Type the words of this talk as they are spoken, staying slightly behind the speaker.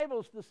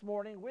Bibles this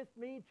morning with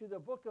me to the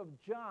book of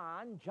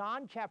John,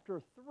 John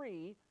chapter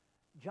 3.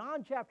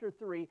 John chapter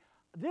 3.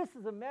 This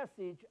is a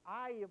message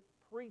I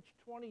preached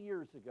 20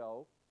 years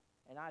ago,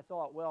 and I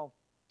thought, well,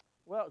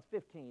 it's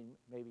 15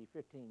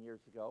 years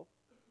ago.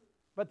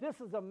 But this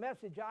is a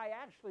message I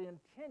actually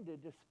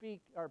intended to speak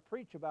or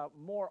preach about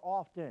more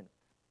often.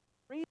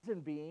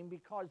 Reason being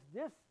because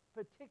this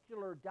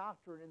particular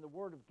doctrine in the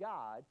Word of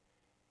God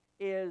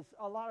is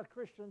a lot of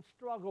Christians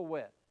struggle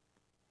with.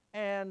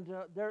 And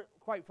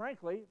quite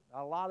frankly,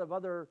 a lot of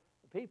other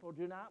people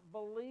do not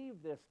believe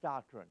this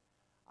doctrine.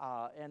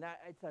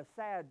 It's a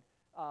sad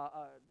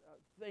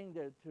thing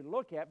to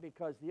look at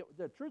because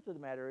the truth of the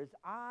matter is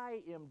I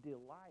am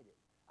delighted.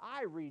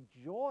 I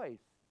rejoice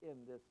in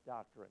this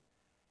doctrine.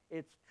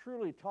 It's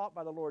truly taught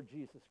by the Lord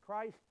Jesus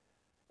Christ.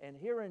 And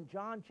here in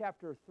John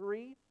chapter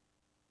 3,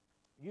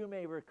 you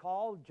may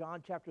recall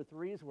John chapter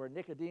 3 is where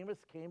Nicodemus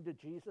came to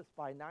Jesus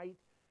by night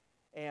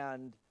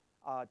and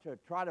to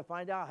try to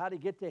find out how to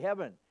get to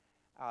heaven.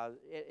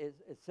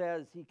 It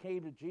says he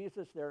came to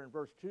Jesus there in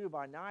verse 2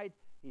 by night.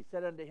 He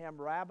said unto him,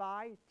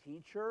 Rabbi,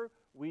 teacher,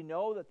 we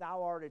know that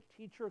thou art a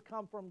teacher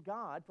come from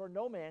God, for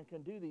no man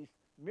can do these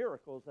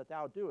miracles that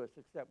thou doest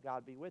except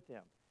God be with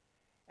him.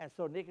 And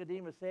so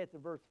Nicodemus saith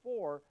in verse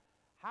 4,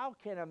 how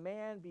can a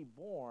man be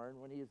born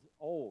when he is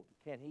old?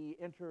 Can he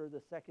enter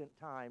the second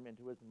time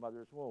into his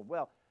mother's womb?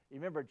 Well,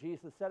 remember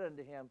Jesus said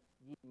unto him,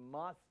 ye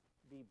must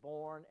be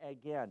born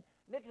again.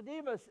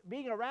 Nicodemus,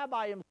 being a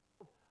rabbi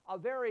himself, a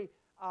very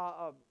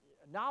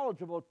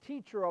knowledgeable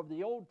teacher of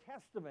the Old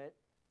Testament,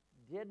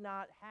 did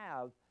not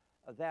have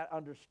that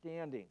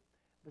understanding.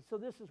 But so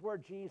this is where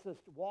Jesus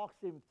walks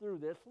him through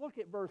this. Look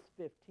at verse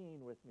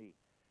 15 with me.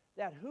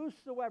 That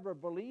whosoever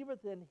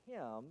believeth in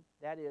him,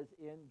 that is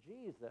in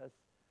Jesus,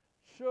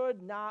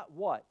 should not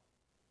what?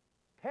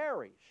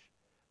 Perish,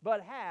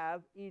 but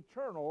have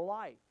eternal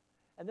life.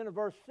 And then in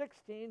verse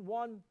 16,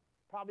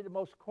 probably the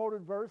most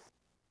quoted verse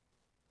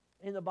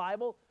in the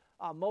Bible.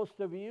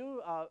 Most of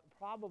you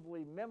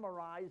probably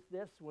memorized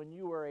this when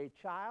you were a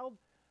child,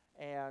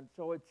 and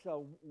so it's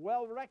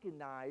well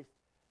recognized,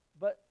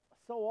 but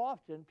so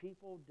often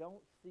people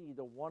don't see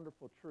the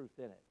wonderful truth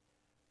in it.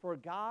 For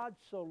God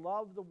so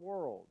loved the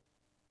world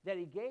that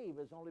he gave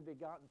his only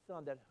begotten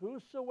Son, that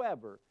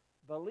whosoever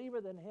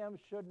believeth in him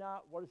should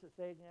not, what does it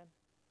say again?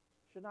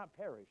 Should not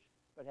perish,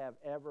 but have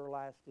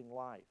everlasting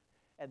life.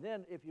 And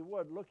then, if you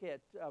would, look at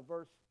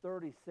verse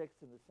 36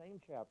 in the same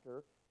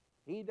chapter.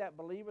 He that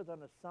believeth on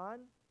the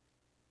Son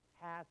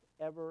hath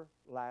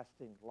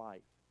everlasting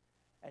life.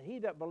 And he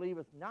that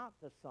believeth not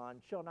the Son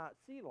shall not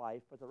see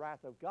life, but the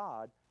wrath of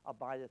God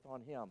abideth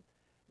on him.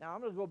 Now,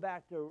 I'm going to go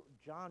back to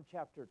John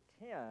chapter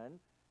 10.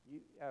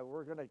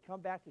 We're going to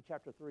come back to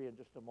chapter 3 in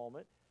just a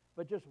moment.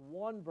 But just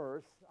one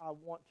verse I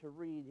want to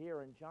read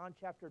here in John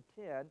chapter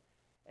 10.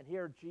 And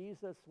here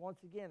Jesus once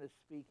again is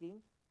speaking.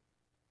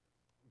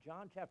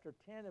 John chapter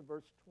 10 and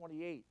verse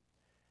 28.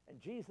 And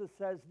Jesus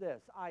says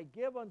this, I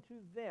give unto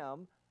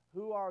them,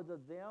 who are the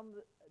them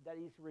that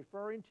he's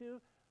referring to,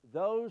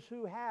 those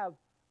who have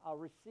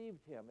received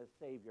him as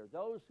Savior,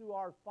 those who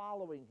are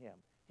following him,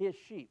 his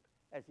sheep,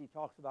 as he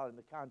talks about in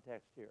the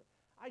context here.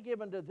 I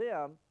give unto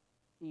them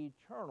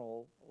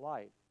eternal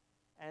life,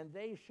 and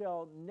they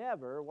shall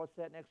never, what's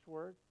that next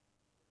word?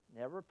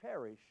 Never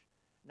perish,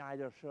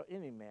 neither shall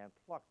any man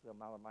pluck them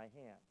out of my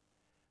hand.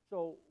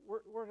 So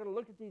we're going to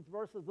look at these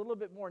verses a little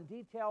bit more in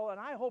detail, and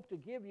I hope to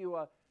give you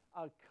a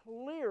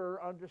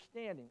clearer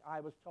understanding. I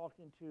was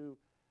talking to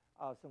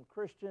some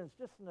Christians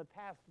just in the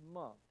past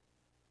month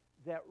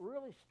that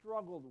really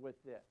struggled with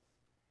this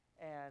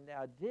and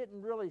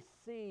didn't really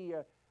see,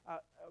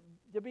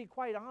 to be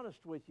quite honest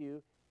with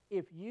you,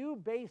 if you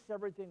base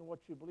everything what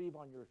you believe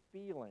on your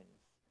feelings,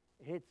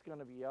 it's going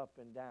to be up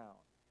and down.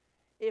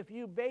 If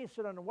you base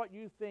it on what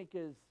you think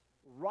is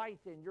right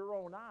in your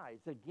own eyes,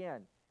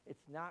 again,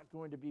 it's not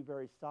going to be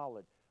very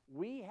solid.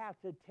 We have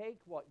to take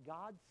what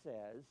God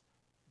says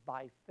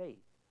by faith.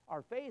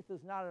 Our faith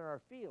is not in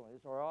our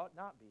feelings, or ought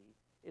not be.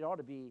 It ought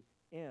to be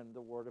in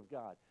the Word of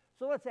God.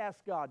 So let's ask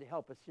God to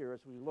help us here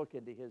as we look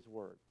into his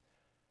Word.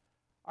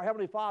 Our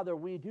Heavenly Father,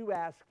 we do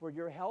ask for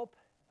your help.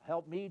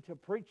 Help me to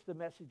preach the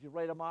message you've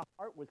laid on my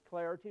heart with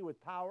clarity,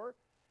 with power.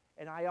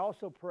 And I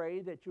also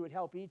pray that you would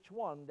help each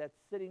one that's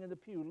sitting in the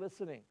pew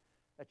listening,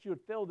 that you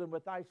would fill them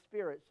with thy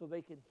Spirit so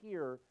they can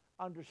hear,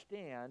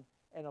 understand,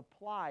 and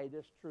apply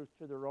this truth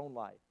to their own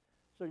life.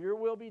 So your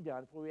will be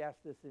done, for we ask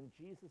this in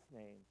Jesus'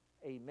 name.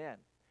 Amen.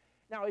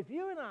 Now, if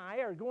you and I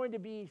are going to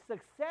be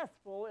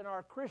successful in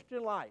our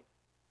Christian life,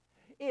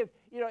 if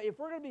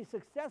we're going to be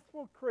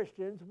successful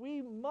Christians,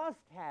 we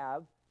must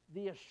have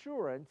the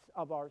assurance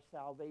of our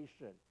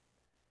salvation.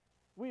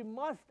 We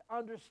must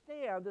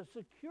understand the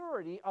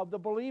security of the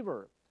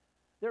believer.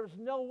 There's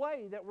no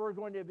way that we're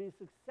going to be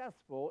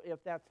successful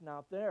if that's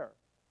not there.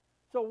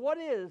 So what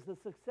is the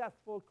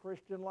successful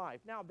Christian life?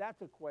 Now,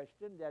 that's a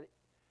question that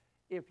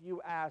if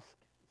you ask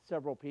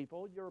several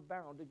people, you're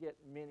bound to get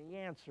many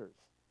answers.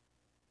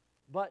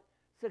 But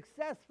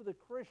success for the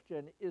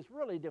Christian is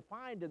really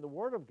defined in the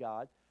Word of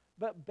God,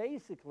 but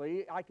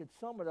basically I could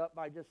sum it up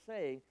by just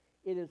saying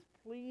it is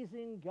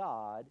pleasing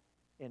God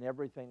in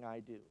everything I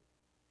do.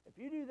 If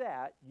you do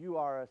that, you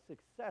are a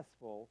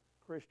successful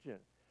Christian.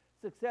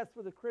 Success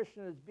for the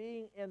Christian is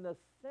being in the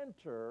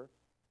center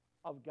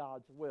of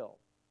God's will.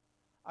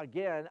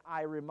 Again,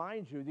 I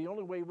remind you, the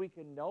only way we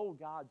can know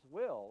God's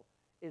will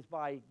is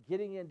by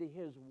getting into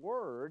His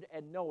Word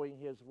and knowing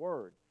His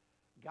Word.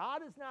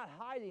 God is not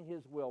hiding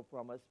His will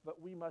from us,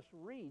 but we must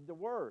read the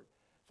Word.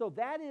 So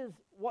that is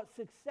what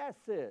success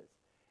is.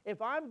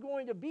 If I'm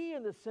going to be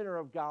in the center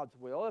of God's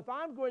will, if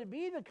I'm going to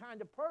be the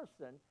kind of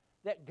person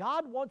that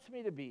God wants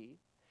me to be,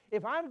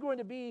 if I'm going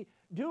to be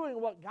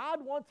doing what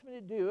God wants me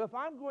to do, if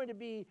I'm going to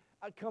be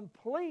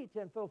complete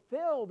and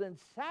fulfilled and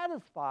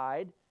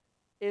satisfied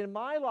in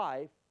my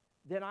life,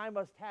 then I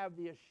must have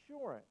the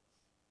assurance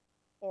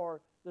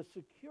or the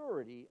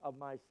security of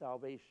my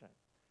salvation.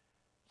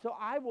 So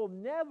I will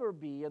never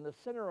be in the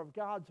center of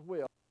God's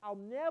will. I'll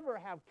never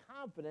have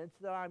confidence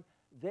that I'm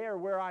there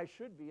where I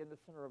should be in the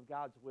center of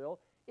God's will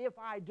if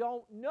I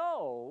don't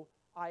know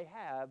I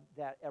have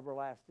that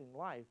everlasting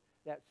life,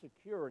 that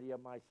security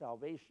of my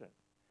salvation.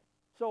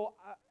 So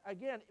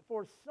again,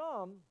 for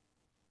some,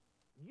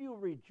 you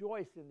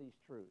rejoice in these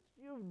truths.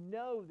 You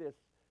know this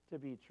to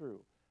be true.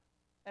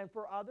 And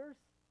for others,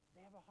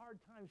 they have a hard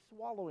time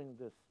swallowing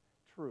this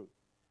truth.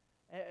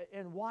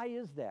 And why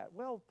is that?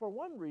 Well, for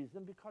one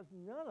reason, because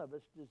none of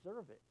us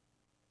deserve it.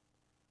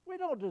 We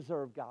don't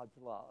deserve God's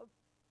love.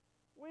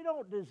 We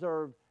don't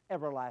deserve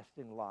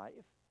everlasting life.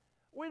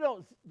 We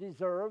don't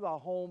deserve a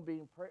home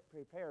being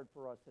prepared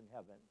for us in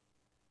heaven.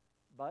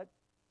 But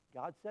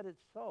God said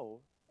it's so,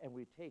 and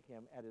we take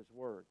Him at His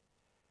word.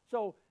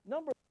 So,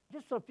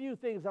 just a few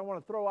things I want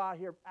to throw out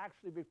here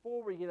actually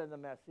before we get in the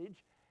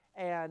message,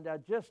 and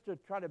just to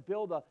try to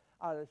build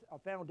a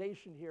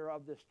foundation here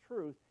of this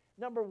truth.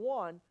 Number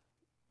one,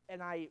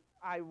 and I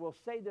will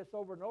say this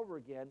over and over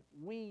again,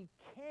 we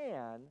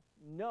can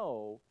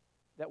know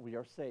that we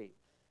are saved.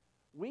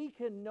 We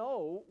can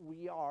know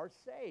we are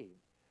saved.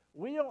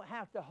 We don't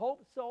have to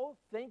hope so,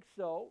 think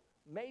so,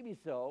 maybe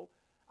so.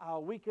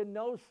 We can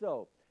know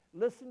so.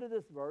 Listen to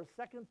this verse,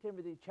 2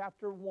 Timothy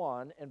chapter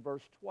 1 and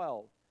verse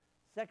 12.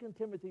 2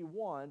 Timothy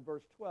 1,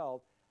 verse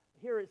 12.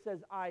 Here it says,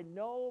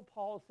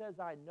 Paul says,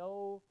 I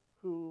know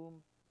whom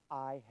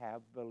I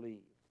have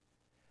believed.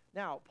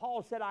 Now,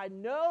 Paul said, I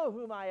know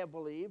whom I have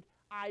believed.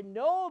 I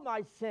know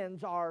my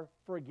sins are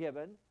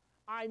forgiven.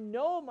 I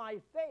know my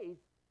faith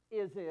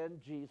is in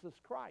Jesus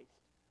Christ.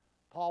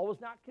 Paul was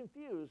not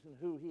confused in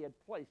who he had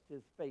placed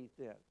his faith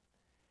in.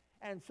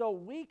 And so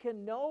we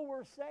can know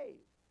we're saved.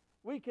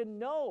 We can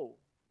know,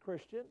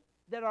 Christian,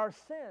 that our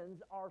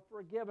sins are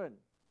forgiven.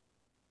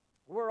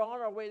 We're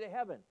on our way to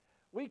heaven.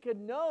 We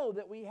can know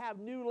that we have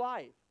new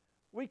life.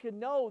 We can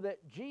know that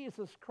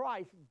Jesus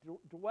Christ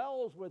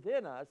dwells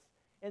within us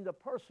in the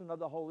person of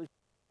the Holy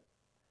Spirit.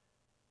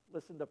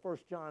 Listen to 1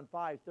 John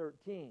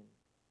 5:13.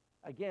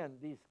 Again,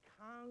 these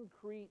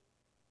concrete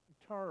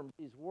terms,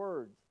 these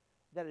words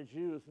that is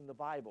used in the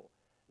Bible.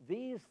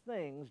 These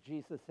things,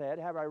 Jesus said,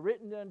 have I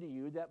written unto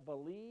you that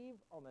believe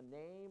on the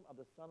name of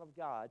the Son of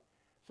God.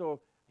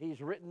 So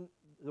he's written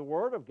the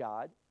Word of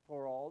God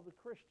for all the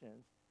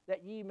Christians,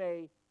 that ye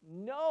may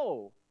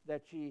know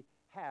that ye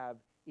have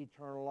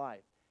eternal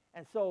life.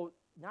 And so,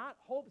 not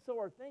hope so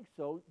or think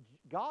so,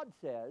 God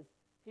says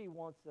He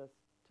wants us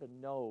to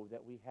know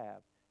that we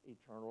have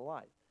eternal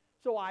life.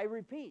 So I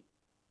repeat,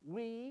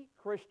 we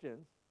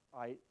Christians,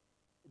 I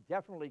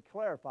definitely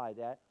clarify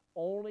that,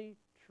 only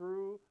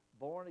true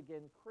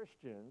born-again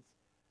Christians,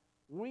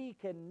 we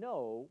can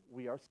know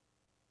we are saved.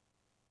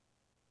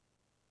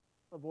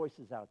 The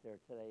voices out there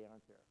today,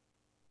 aren't there?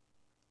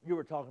 You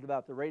were talking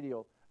about the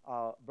radio,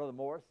 Brother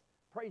Morris.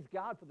 Praise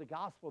God for the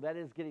gospel that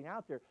is getting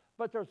out there.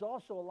 But there's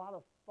also a lot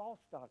of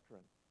false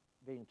doctrine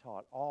being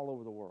taught all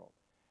over the world.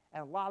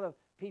 And a lot of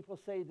people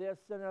say this,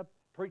 and a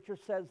preacher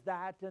says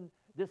that, and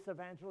this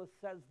evangelist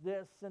says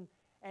this.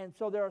 And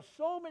so there are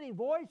so many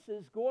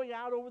voices going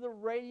out over the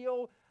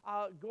radio,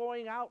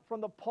 going out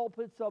from the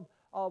pulpits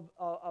of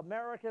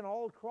America and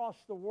all across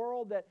the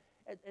world, that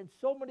and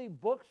so many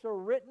books are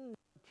written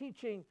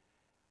teaching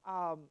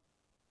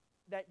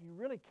that you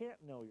really can't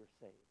know you're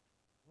saved.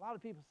 A lot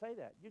of people say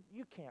that.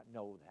 You can't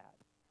know that.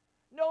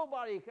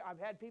 Nobody, I've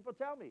had people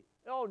tell me,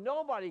 oh,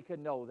 nobody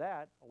can know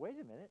that. Oh, wait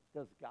a minute,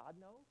 does God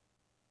know?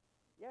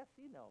 Yes,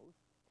 He knows.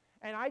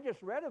 And I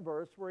just read a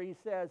verse where He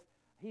says,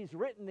 He's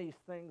written these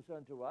things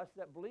unto us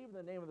that believe in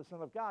the name of the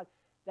Son of God,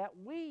 that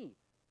we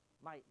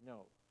might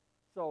know.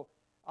 So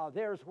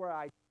there's where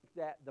I think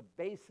that the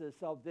basis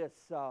of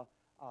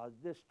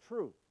this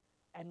truth.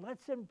 And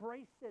let's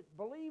embrace it.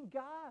 Believe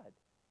God.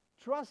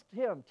 Trust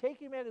Him. Take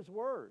Him at His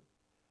word.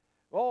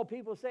 Oh,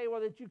 people say,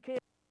 well, that you can't.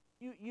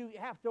 You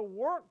have to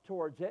work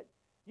towards it.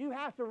 You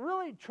have to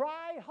really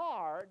try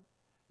hard.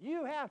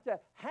 You have to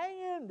hang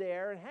in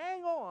there and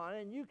hang on,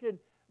 and you can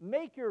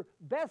make your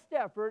best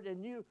effort,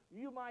 and you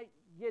might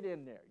get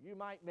in there. You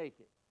might make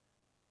it.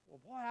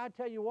 Well, boy, I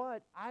tell you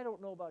what, I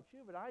don't know about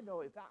you, but I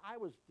know if I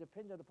was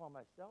dependent upon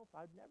myself,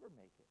 I'd never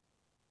make it.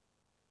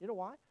 You know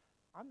why?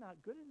 I'm not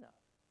good enough.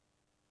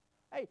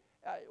 Hey,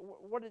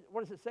 What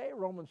does it say?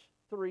 Romans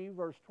 3,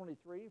 verse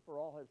 23, for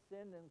all have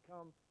sinned and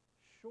come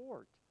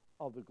short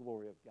of the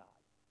glory of God.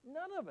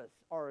 None of us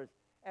are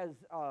as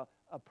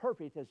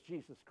perfect as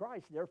Jesus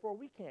Christ. Therefore,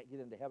 we can't get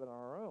into heaven on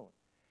our own.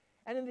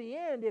 And in the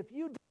end, if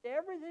you did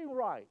everything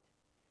right,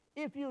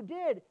 if you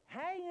did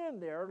hang in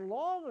there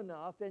long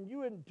enough and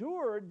you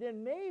endured,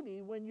 then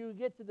maybe when you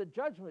get to the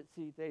judgment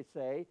seat, they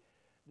say,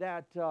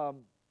 that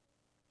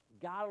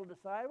God will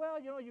decide, well,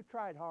 you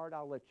tried hard,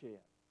 I'll let you in.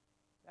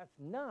 That's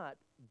not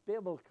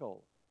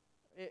biblical.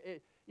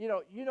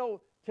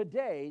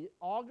 Today,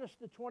 August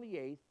the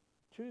 28th,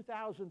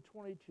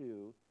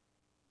 2022,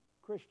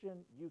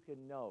 Christian, you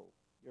can know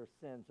your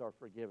sins are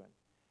forgiven.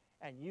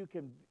 And you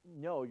can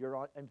know you're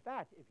on. In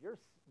fact, if you're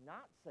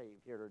not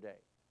saved here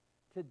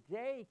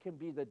today can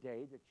be the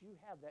day that you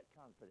have that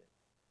confidence,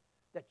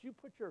 that you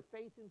put your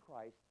faith in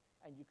Christ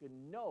and you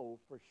can know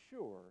for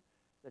sure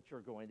that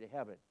you're going to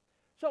heaven.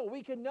 So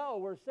we can know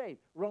we're saved.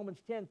 Romans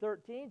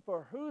 10:13,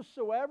 for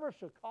whosoever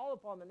shall call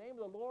upon the name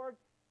of the Lord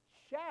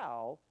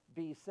shall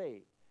be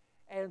saved.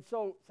 And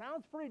so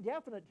sounds pretty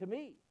definite to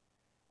me.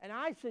 And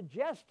I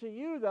suggest to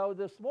you, though,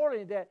 this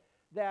morning that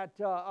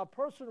a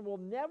person will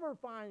never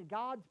find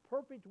God's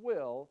perfect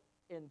will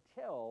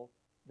until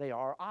they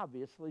are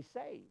obviously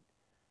saved.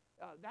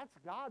 That's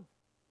God's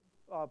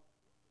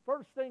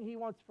first thing he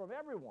wants from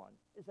everyone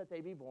is that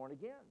they be born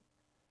again.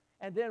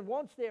 And then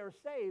once they are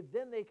saved,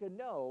 then they can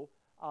know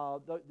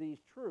these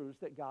truths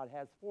that God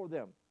has for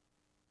them.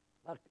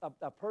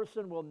 A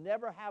person will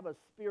never have a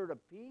spirit of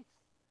peace.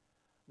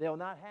 They'll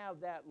not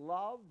have that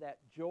love, that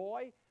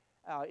joy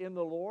in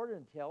the Lord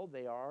until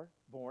they are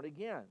born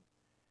again.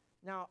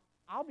 Now,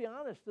 I'll be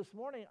honest, this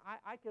morning,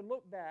 I can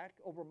look back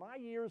over my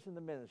years in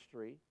the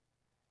ministry,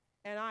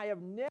 and I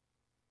have never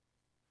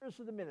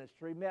of the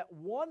ministry met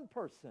one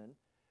person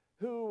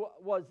who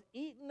was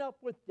eaten up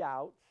with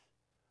doubts,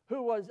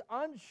 who was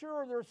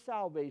unsure of their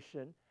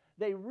salvation.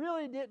 They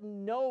really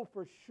didn't know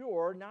for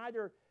sure,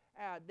 neither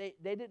they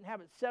didn't have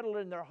it settled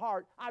in their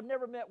heart. I've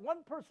never met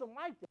one person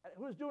like that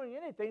who was doing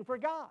anything for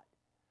God.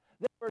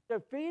 They were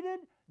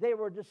defeated, they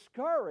were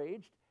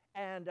discouraged,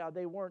 and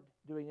they weren't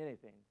doing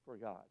anything for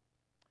God.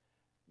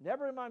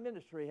 Never in my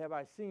ministry have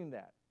I seen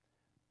that.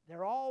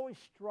 They're always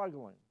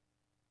struggling.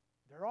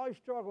 They're always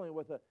struggling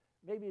with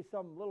maybe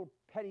some little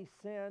petty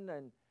sin,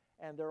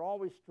 and they're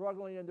always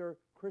struggling in their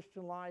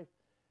Christian life.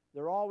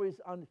 They're always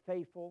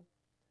unfaithful,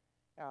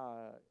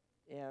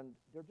 and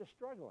they're just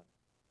struggling.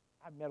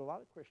 I've met a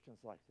lot of Christians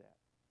like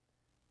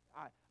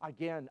that.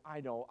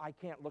 I know I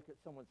can't look at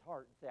someone's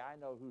heart and say, I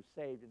know who's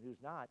saved and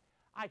who's not.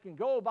 I can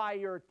go by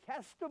your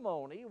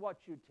testimony,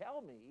 what you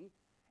tell me,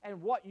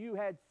 and what you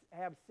have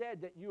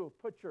said that you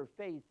have put your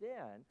faith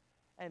in,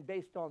 and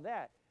based on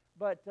that.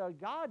 But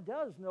God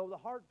does know the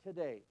heart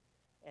today,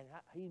 and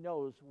he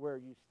knows where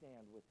you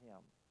stand with him.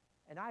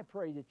 And I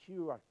pray that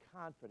you are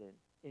confident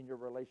in your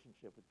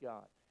relationship with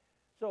God.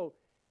 So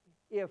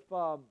if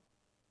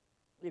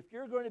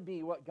you're going to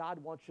be what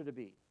God wants you to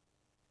be,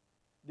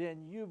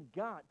 then you've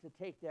got to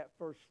take that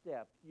first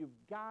step. You've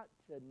got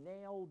to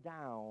nail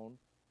down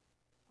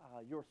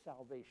your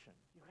salvation.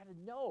 You've got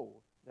to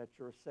know that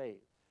you're saved.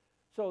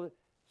 So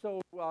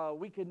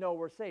we can know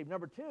we're saved.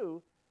 Number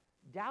two,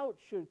 doubt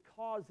should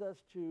cause us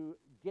to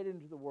get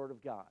into the Word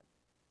of God.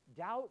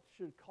 Doubt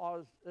should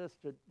cause us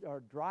to, or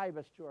drive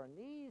us to our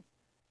knees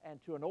and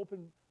to an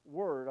open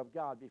Word of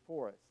God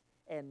before us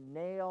and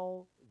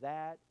nail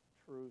that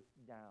truth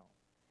down.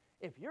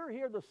 If you're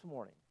here this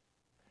morning,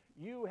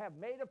 you have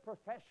made a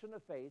profession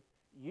of faith,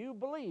 you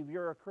believe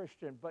you're a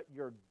Christian, but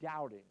you're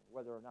doubting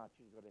whether or not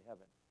you go to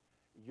heaven.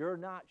 You're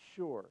not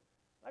sure.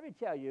 Let me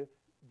tell you,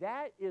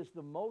 that is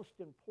the most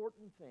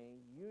important thing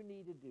you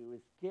need to do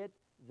is get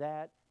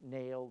that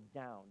nailed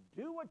down.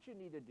 Do what you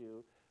need to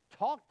do.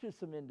 Talk to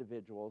some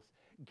individuals.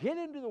 Get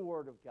into the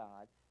Word of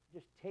God.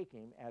 Just take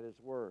him at his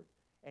word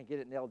and get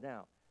it nailed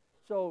down.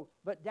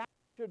 But that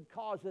should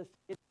cause us to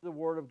get to the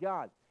Word of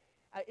God.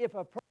 If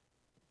a person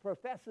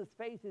professes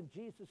faith in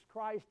Jesus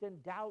Christ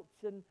and doubts,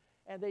 and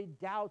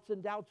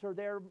doubts are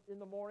there in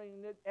the morning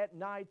and at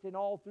night and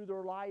all through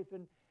their life,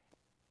 and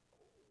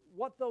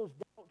what those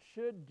doubts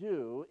should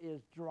do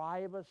is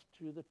drive us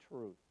to the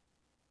truth,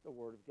 the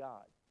Word of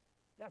God.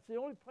 That's the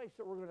only place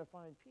that we're going to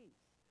find peace.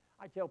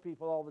 I tell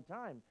people all the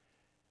time,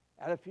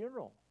 at a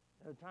funeral,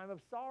 at a time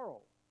of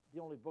sorrow,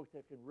 the only book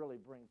that can really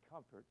bring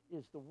comfort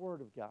is the Word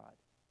of God,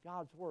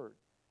 God's Word.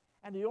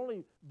 And the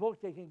only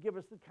book that can give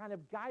us the kind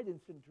of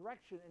guidance and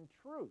direction and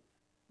truth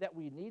that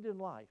we need in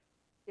life,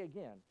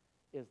 again,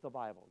 is the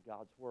Bible,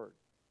 God's Word.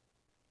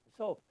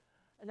 So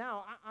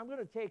now I'm going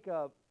to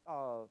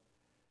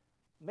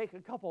make a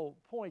couple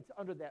points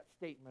under that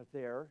statement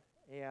there.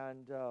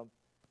 And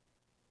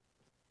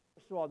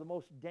first of all, the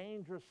most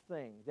dangerous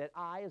thing that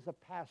I as a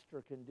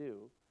pastor can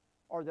do,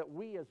 or that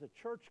we as a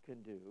church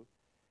can do,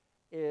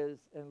 is,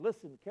 and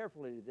listen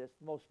carefully to this,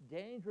 the most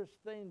dangerous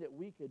thing that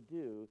we could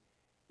do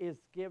is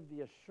give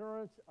the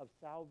assurance of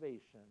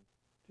salvation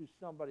to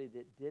somebody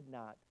that did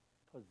not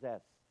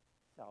possess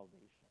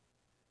salvation.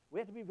 We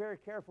have to be very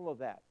careful of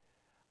that.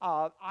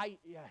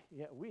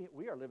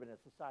 We are living in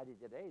a society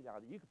today now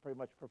that you can pretty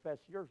much profess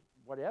your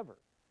whatever.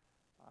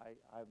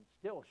 I'm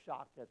still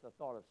shocked at the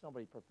thought of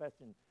somebody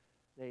professing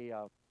they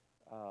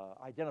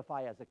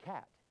identify as a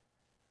cat.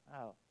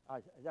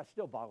 That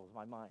still boggles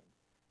my mind.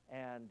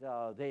 And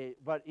we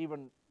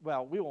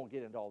won't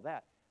get into all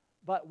that.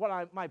 But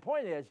my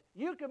point is,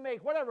 you can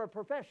make whatever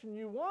profession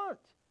you want.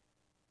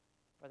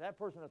 But that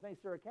person that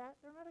thinks they're a cat,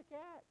 they're not a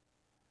cat.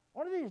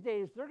 One of these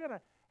days, they're going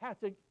to have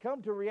to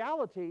come to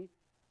reality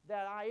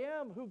that I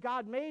am who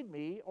God made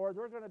me, or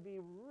they're going to be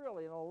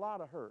really in a lot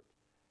of hurt.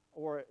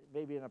 Or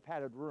maybe in a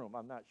padded room.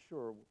 I'm not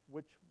sure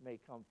which may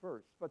come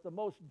first. But the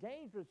most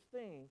dangerous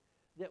thing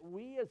that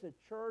we as a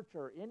church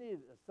or any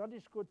Sunday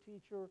school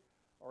teacher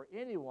or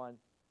anyone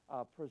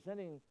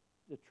presenting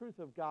the truth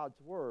of God's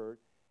word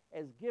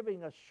is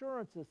giving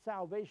assurance of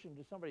salvation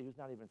to somebody who's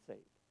not even saved.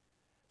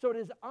 So it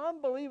is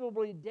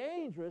unbelievably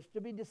dangerous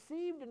to be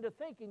deceived into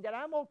thinking that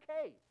I'm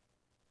okay.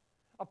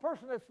 A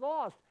person that's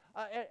lost,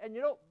 and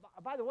you know,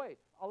 by the way,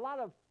 a lot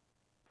of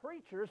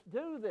preachers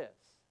do this.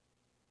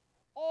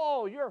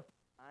 Oh, you're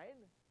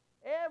fine.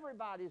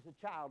 Everybody's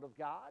a child of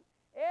God.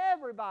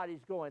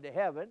 Everybody's going to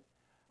heaven.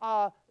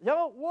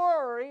 Don't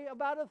worry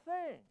about a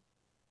thing.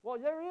 Well,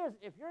 there is.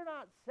 If you're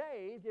not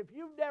saved, if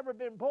you've never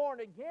been born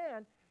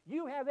again,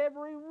 you have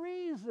every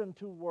reason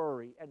to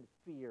worry and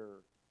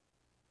fear.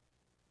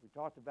 We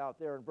talked about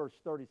there in verse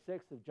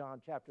 36 of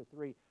John chapter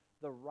 3,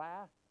 the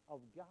wrath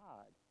of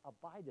God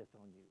abideth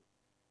on you.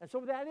 And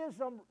so that is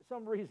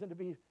some reason to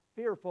be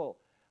fearful.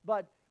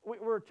 But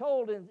we're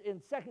told in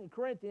 2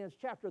 Corinthians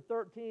chapter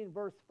 13,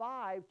 verse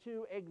 5,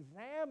 to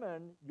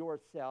examine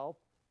yourself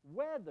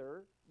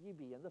whether ye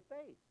be in the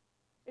faith.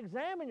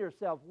 Examine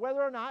yourself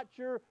whether or not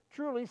you're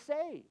truly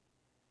saved.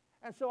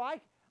 And so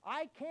I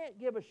can't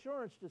give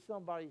assurance to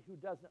somebody who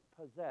doesn't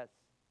possess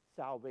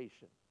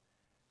salvation.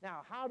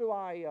 Now, how do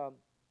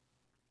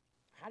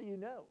you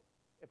know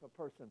if a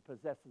person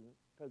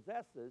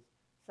possesses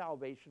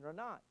salvation or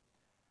not?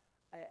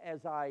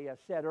 As I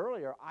said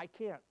earlier, I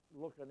can't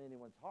look on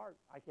anyone's heart.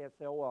 I can't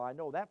say, oh, well, I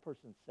know that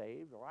person's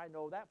saved or I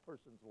know that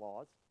person's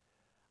lost.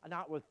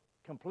 Not with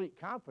complete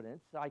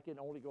confidence. I can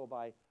only go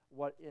by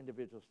what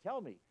individuals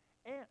tell me.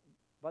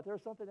 But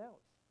there's something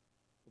else.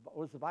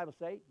 What does the Bible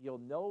say? You'll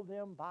know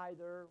them by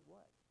their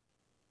what?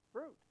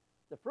 Fruit.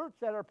 The fruits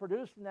that are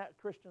produced in that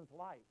Christian's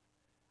life.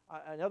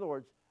 In other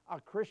words, a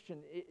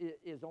Christian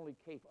is only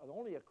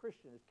a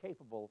Christian is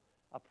capable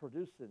of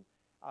producing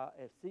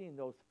as seeing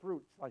those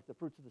fruits, like the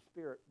fruits of the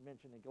Spirit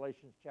mentioned in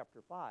Galatians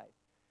chapter 5.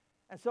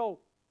 And so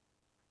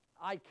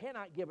I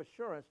cannot give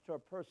assurance to a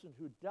person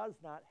who does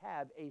not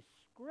have a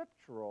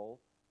scriptural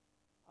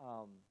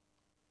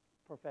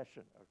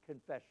profession or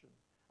confession,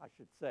 I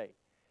should say.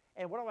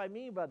 And what do I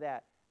mean by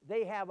that?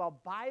 They have a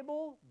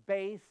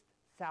Bible-based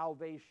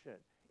salvation.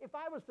 If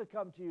I was to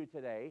come to you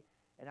today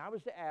and I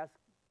was to ask,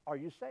 are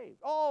you saved?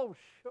 Oh,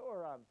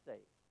 sure, I'm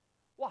saved.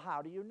 Well,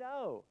 how do you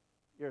know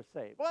you're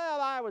saved?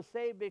 Well, I was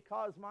saved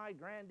because my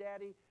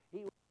granddaddy,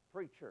 he was a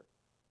preacher.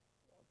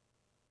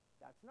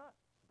 That's not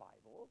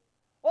Bible.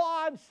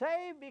 Oh, I'm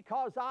saved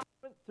because I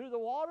went through the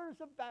waters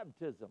of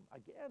baptism.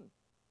 Again,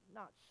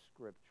 not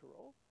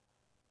scriptural.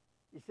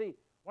 You see,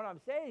 what I'm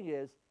saying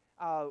is,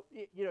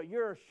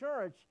 your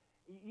assurance,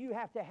 you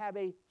have to have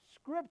a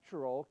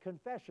scriptural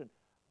confession.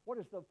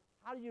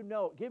 How do you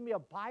know? Give me a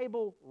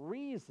Bible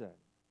reason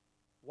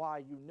why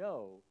you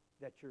know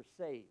that you're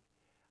saved.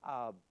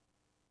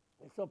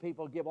 Some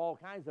people give all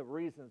kinds of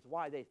reasons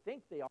why they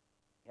think they are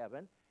in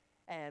heaven,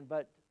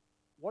 but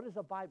what is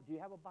a Bible? Do you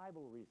have a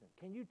Bible reason?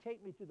 Can you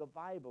take me to the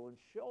Bible and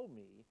show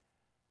me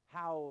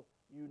how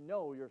you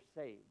know you're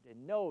saved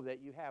and know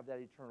that you have that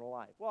eternal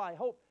life? Well, I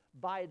hope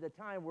by the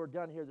time we're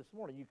done here this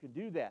morning, you can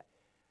do that.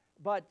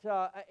 But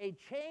a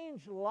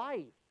changed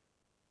life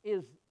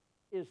is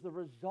the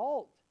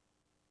result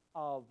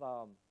of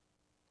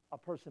a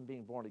person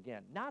being born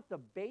again, not the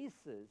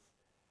basis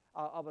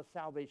of a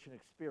salvation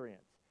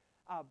experience.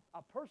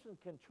 A person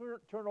can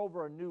turn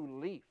over a new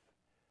leaf.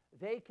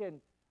 They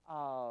can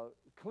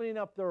clean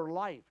up their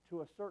life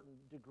to a certain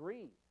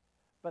degree,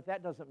 but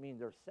that doesn't mean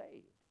they're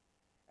saved.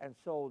 And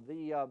so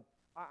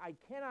I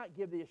cannot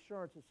give the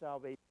assurance of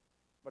salvation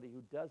to somebody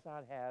who does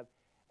not have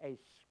a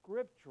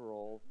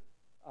scriptural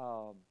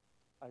or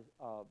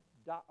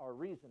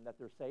reason that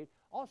they're saved.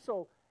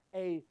 Also,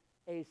 a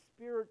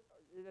spirit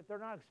that they're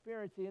not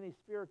experiencing any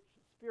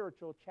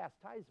spiritual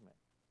chastisement.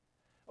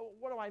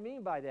 What do I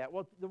mean by that?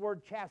 Well, the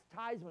word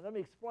chastisement, let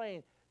me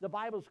explain. The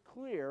Bible's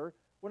clear.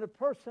 When a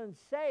person's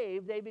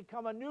saved, they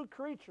become a new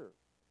creature,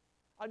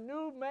 a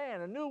new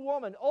man, a new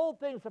woman. Old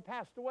things have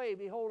passed away.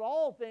 Behold,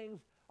 all things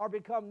are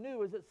become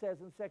new, as it says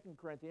in 2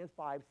 Corinthians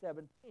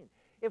 5:17.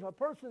 If a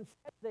person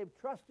says they've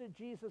trusted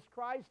Jesus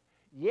Christ,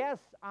 yes,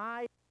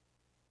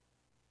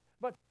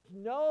 but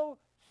there's no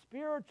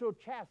spiritual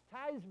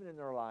chastisement in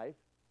their life,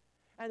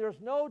 and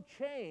there's no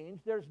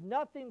change, there's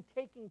nothing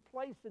taking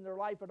place in their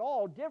life at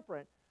all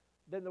different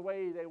than the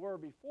way they were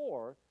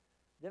before,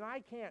 then I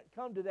can't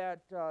come to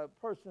that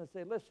person and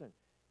say, listen,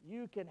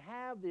 you can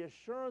have the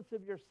assurance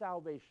of your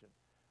salvation.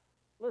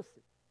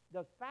 Listen,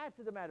 the fact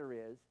of the matter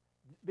is,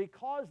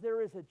 because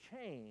there is a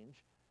change,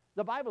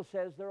 the Bible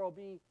says there will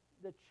be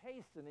the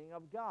chastening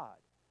of God.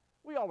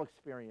 We all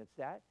experience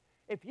that.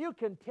 If you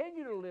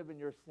continue to live in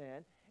your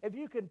sin, if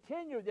you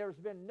continue, there's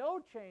been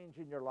no change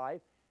in your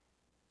life,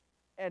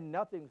 and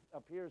nothing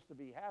appears to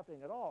be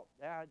happening at all,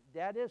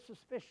 that is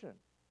suspicion.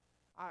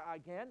 I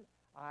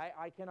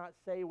cannot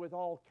say with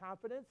all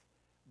confidence,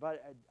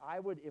 but I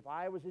would, if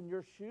I was in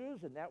your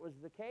shoes and that was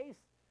the case,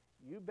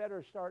 you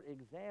better start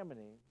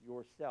examining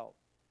yourself.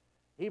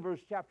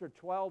 Hebrews chapter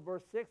 12,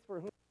 verse 6, for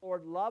whom the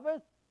Lord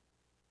loveth,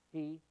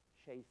 he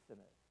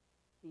chasteneth.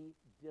 He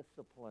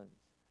disciplines.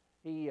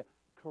 He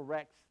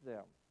corrects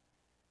them.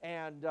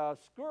 And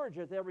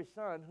scourgeth every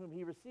son whom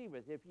he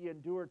receiveth. If ye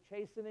endure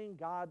chastening,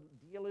 God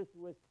dealeth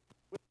with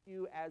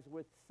you as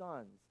with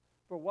sons.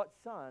 For what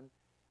son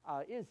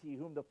is he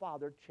whom the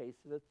Father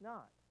chasteneth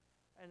not?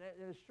 And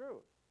it's true.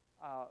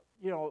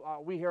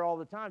 We hear all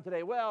the time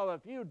today, well,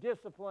 if you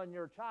discipline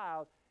your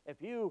child, if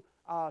you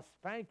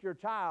spank your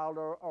child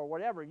or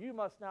whatever, you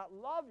must not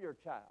love your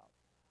child.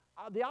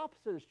 The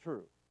opposite is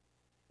true.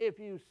 If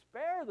you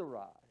spare the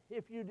rod,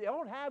 if you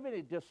don't have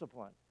any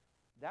discipline,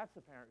 that's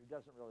a parent who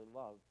doesn't really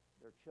love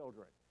their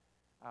children.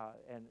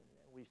 And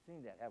we've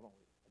seen that, haven't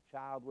we? A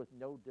child with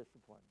no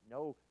discipline,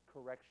 no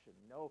correction,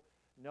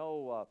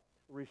 no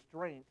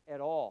restraint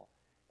at all.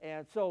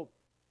 And so,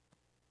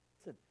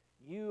 listen,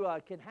 you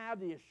can have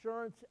the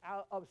assurance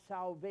of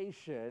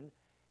salvation,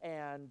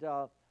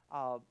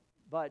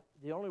 but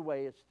the only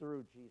way is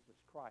through Jesus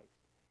Christ.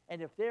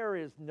 And if there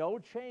is no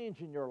change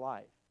in your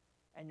life,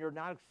 and you're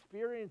not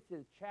experiencing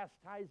the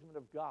chastisement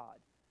of God,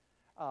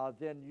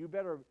 then you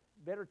better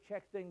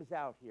check things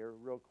out here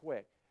real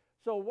quick.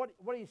 So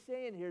what he's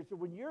saying here is that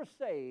when you're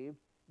saved,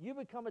 you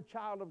become a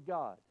child of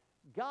God.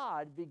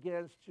 God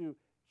begins to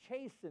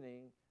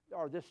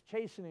this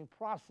chastening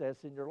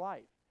process in your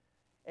life,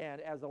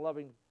 and as a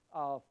loving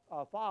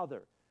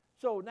father.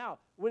 So now,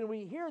 when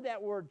we hear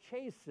that word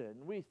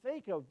chasten, we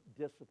think of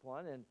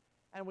discipline,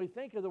 and we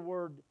think of the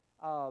word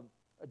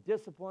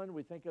discipline,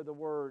 we think of the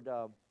word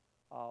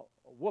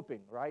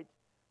whooping, right?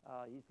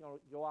 He's going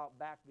to go out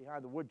back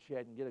behind the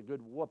woodshed and get a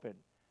good whooping.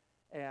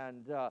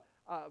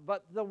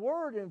 But the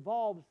word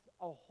involves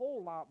a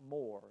whole lot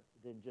more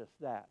than just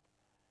that.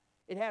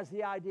 It has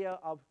the idea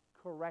of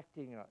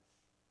correcting us.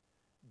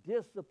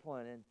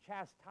 Discipline and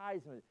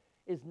chastisement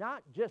is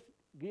not just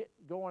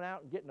going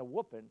out and getting a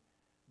whooping,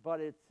 but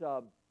it's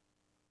a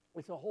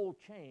whole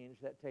change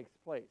that takes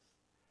place.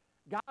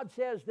 God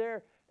says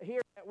here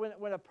that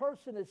when a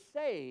person is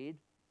saved,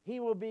 he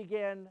will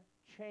begin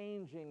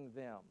changing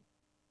them.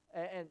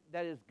 And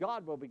that is,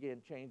 God will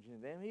begin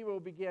changing them. He will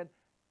begin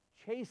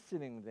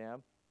chastening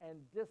them and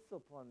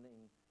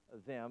disciplining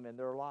them in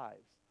their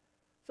lives.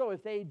 So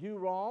if they do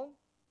wrong,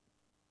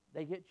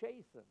 they get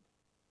chastened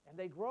and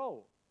they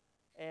grow.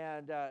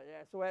 And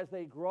so as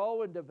they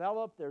grow and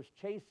develop, there's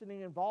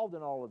chastening involved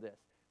in all of this.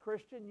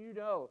 Christian,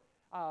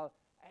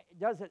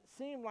 does it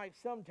seem like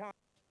sometimes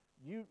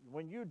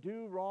when you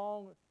do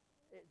wrong,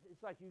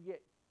 it's like you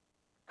get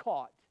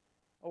caught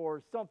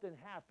or something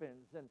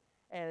happens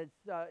and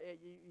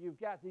you've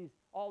got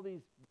all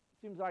these,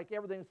 seems like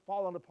everything's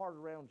falling apart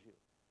around you.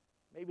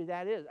 Maybe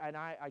that is, and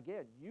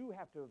again, you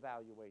have to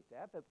evaluate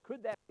that, but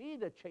could that be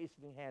the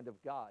chastening hand of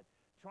God,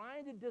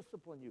 trying to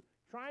discipline you,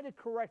 trying to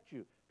correct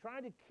you,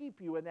 trying to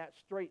keep you in that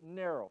straight and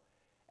narrow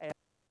and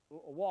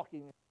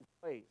walking in His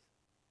ways?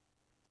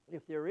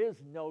 If there is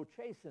no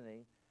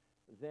chastening,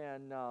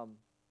 then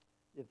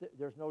if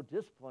there's no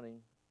disciplining,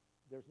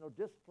 there's no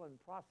discipline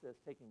process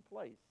taking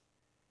place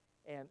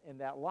and in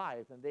that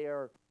life, and they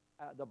are,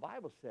 the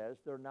Bible says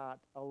they're not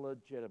a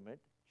legitimate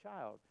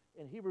child.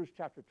 In Hebrews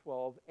chapter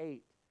 12,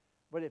 8,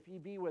 but if ye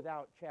be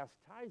without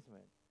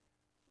chastisement,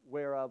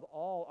 whereof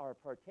all are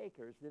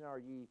partakers, then are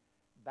ye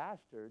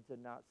bastards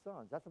and not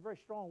sons. That's a very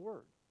strong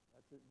word.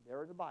 That's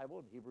there in the Bible,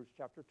 in Hebrews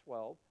chapter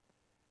 12.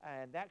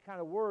 And that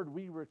kind of word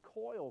we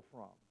recoil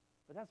from.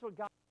 But that's what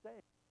God's saying.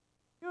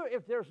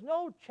 If there's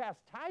no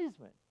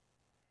chastisement,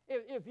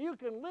 if you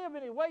can live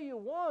any way you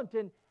want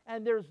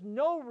and there's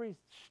no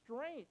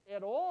restraint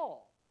at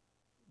all,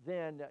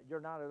 then you're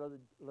not a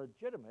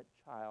legitimate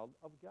child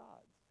of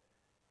God's.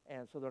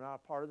 And so they're not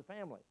a part of the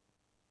family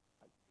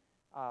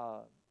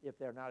if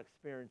they're not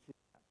experiencing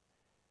that.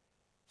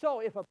 So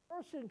if a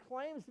person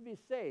claims to be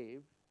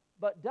saved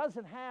but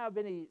doesn't have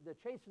the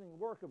chastening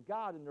work of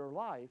God in their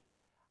life,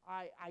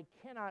 I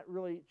cannot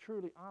really,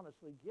 truly,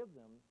 honestly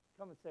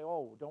come and say,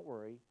 oh, don't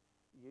worry,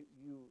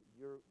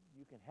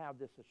 you can have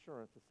this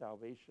assurance of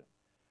salvation.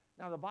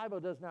 Now, the Bible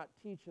does not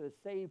teach that a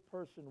saved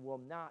person will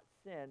not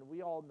sin.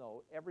 We all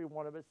know, every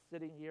one of us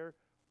sitting here,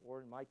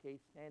 or in my case,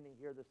 standing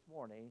here this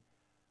morning,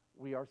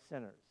 we are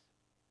sinners.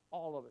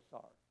 All of us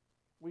are.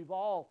 We've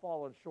all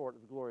fallen short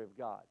of the glory of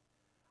God.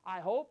 I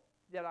hope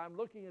that I'm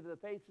looking into the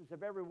faces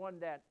of everyone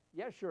that,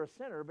 yes, you're a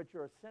sinner, but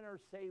you're a sinner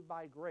saved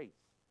by grace.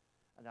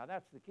 And now,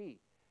 that's the key.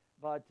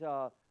 But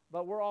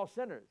we're all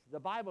sinners. The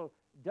Bible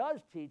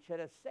does teach that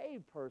a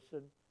saved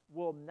person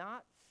will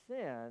not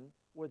sin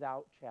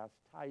without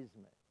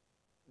chastisement.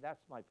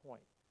 That's my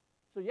point.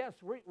 So yes,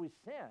 we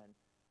sin,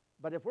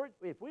 but if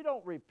we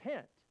don't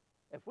repent,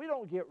 if we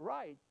don't get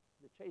right,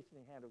 the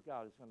chastening hand of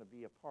God is going to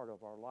be a part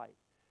of our life.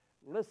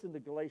 Listen to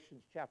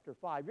Galatians chapter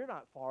 5. You're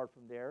not far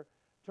from there.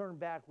 Turn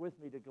back with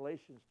me to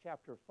Galatians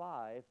chapter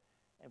 5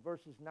 and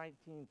verses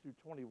 19 through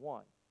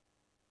 21.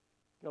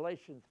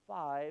 Galatians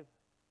 5,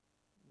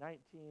 19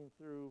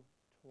 through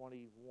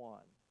 21.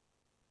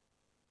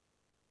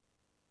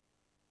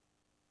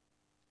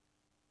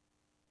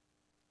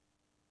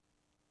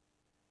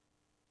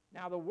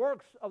 Now the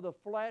works of the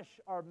flesh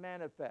are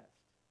manifest.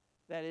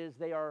 That is,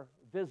 they are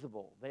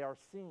visible, they are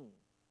seen.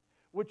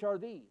 Which are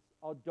these?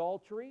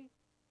 Adultery,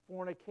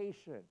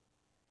 fornication.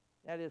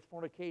 That is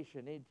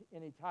fornication,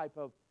 any type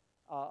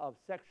of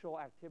sexual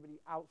activity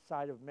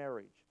outside of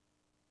marriage.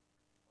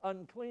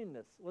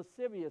 Uncleanness,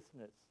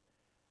 lasciviousness,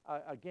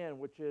 again,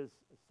 which is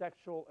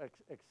sexual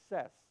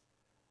excess,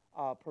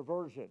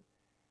 perversion.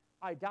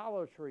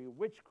 Idolatry,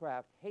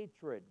 witchcraft,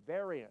 hatred,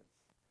 variance.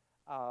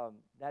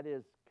 That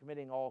is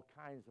committing all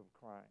kinds of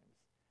crimes.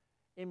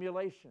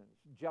 Emulations,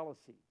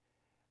 jealousy,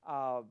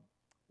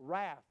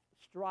 wrath,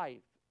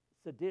 strife,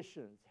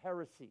 seditions,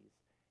 heresies,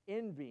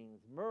 envyings,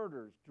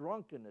 murders,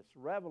 drunkenness,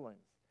 revelings.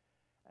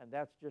 And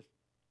that's just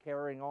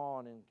carrying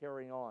on and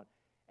carrying on.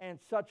 And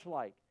such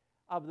like,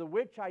 of the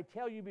which I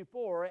tell you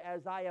before,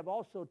 as I have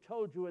also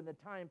told you in the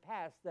time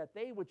past, that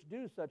they which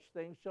do such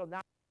things shall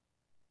not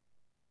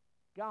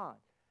God.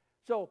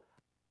 So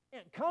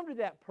come to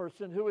that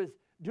person who is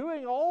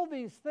doing all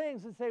these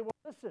things and say, well,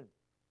 listen,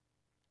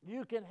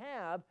 you can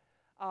have,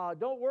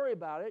 don't worry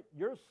about it,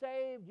 you're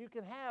saved, you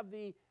can have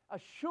the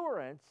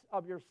assurance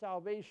of your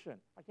salvation.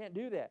 I can't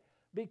do that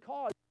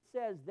because it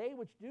says they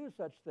which do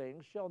such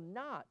things shall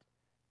not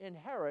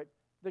inherit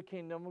the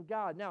kingdom of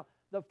God. Now,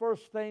 the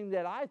first thing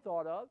that I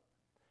thought of,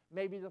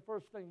 maybe the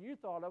first thing you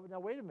thought of, now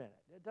wait a minute,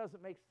 it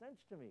doesn't make sense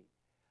to me.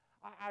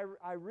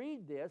 I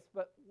read this,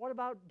 but what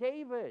about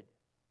David?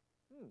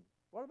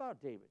 What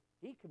about David?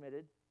 He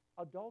committed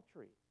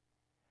adultery.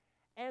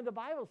 And the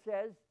Bible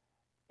says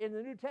in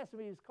the New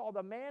Testament he's called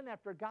a man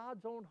after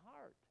God's own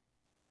heart.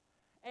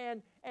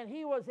 And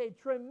he was a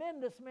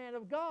tremendous man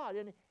of God.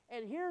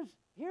 And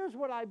here's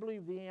what I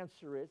believe the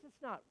answer is.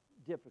 It's not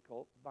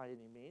difficult by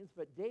any means,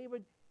 but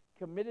David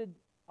committed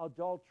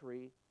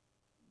adultery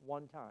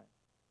one time.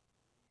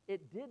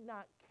 It did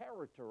not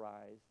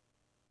characterize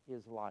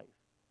his life.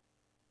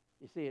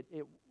 You see,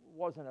 it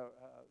wasn't a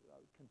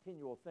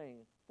continual thing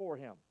for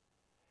him.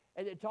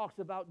 And it talks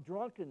about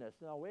drunkenness.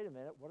 Now, wait a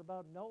minute, what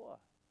about Noah?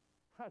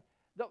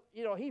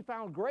 He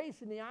found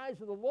grace in the eyes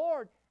of the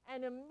Lord,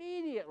 and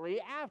immediately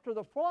after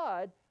the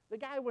flood, the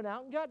guy went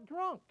out and got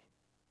drunk.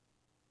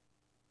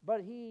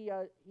 But he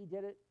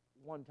did it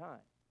one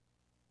time.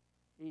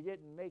 He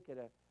didn't make it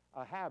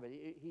a habit.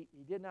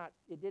 It did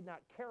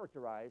not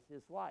characterize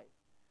his life.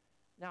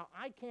 Now,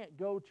 I can't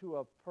go to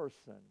a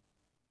person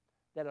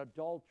that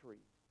adultery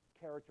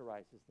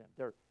characterizes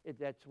them.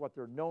 That's what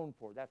they're known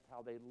for. That's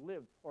how they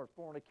live, or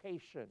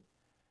fornication.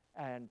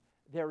 And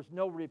there's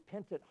no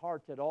repentant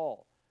heart at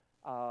all.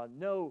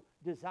 No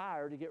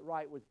desire to get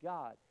right with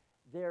God.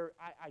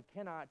 I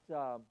cannot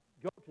go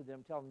to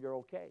them, tell them you're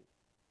okay.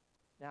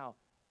 Now,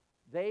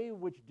 they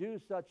which do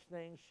such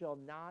things shall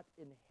not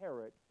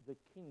inherit the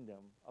kingdom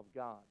of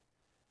God.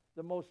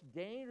 The most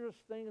dangerous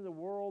thing in the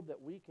world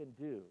that we can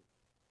do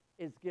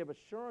is give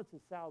assurance of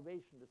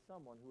salvation to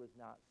someone who is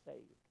not saved.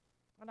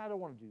 And I don't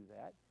want to do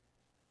that.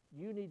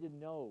 You need to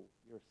know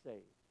you're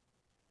saved.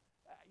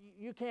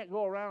 You can't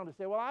go around and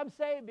say, well, I'm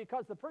saved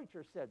because the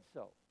preacher said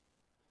so.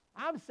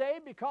 I'm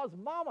saved because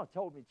mama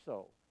told me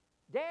so.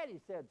 Daddy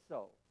said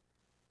so.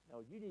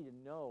 No, you need to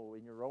know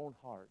in your own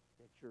heart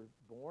that you're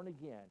born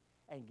again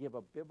and give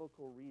a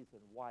biblical reason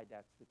why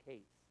that's the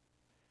case.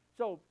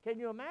 So can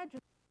you imagine the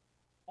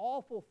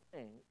awful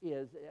thing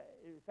is,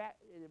 in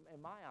fact,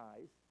 in my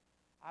eyes,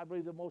 I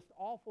believe the most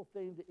awful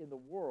thing in the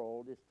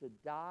world is to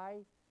die,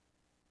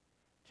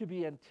 to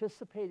be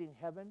anticipating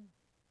heaven,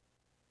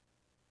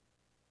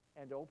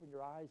 and to open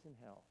your eyes in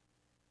hell.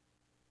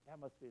 That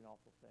must be an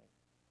awful thing.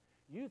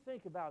 You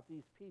think about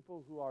these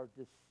people who are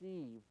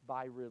deceived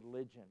by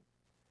religion.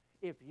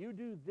 If you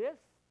do this,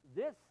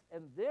 this,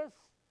 and this,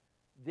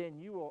 then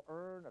you will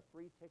earn a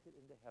free ticket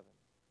into heaven.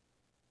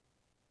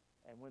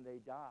 And when they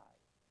die,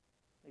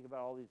 think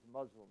about all these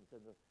Muslims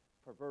and the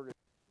perverted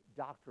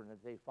doctrine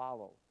that they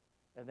follow.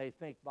 And they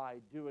think by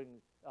doing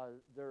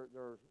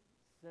their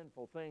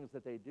sinful things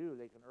that they do,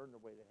 they can earn their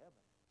way to heaven.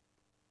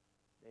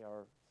 They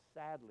are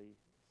sadly,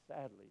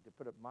 to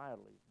put it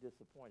mildly,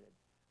 disappointed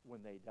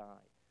when they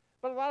die.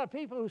 But a lot of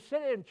people who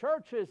sit in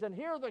churches and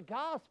hear the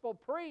gospel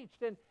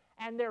preached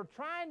and they're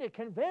trying to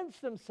convince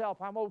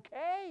themselves, I'm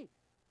okay,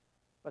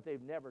 but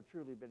they've never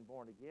truly been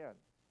born again.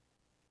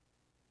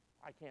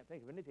 I can't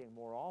think of anything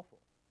more awful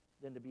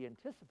than to be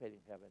anticipating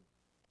heaven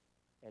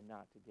and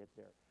not to get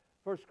there.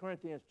 1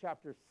 Corinthians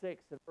chapter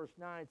 6 and verse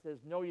 9 says,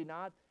 know ye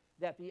not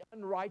that the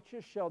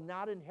unrighteous shall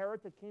not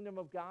inherit the kingdom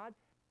of God?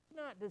 Be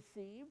not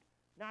deceived,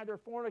 neither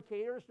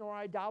fornicators, nor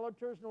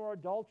idolaters, nor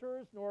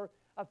adulterers, nor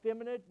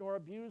effeminate, nor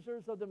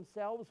abusers of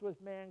themselves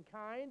with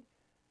mankind.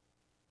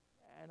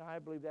 And I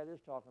believe that is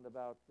talking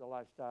about the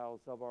lifestyles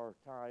of our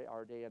time,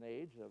 our day and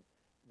age of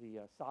the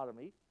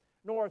sodomy.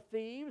 Nor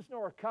thieves,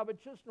 nor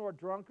covetous, nor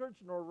drunkards,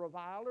 nor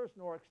revilers,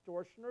 nor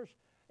extortioners.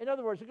 In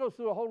other words, it goes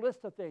through a whole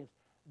list of things.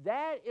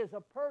 That is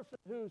a person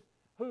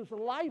whose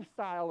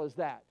lifestyle is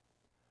that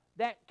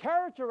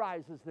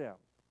characterizes them.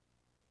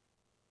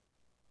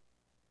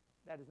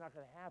 That is not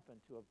going to happen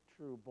to a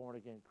true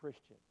born-again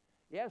Christian.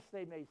 Yes,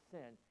 they may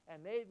sin,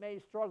 and they may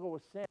struggle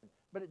with sin,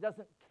 but it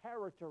doesn't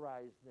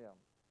characterize them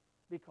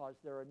because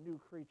they're a new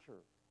creature.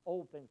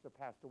 Old things are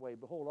passed away.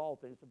 Behold, all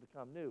things have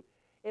become new.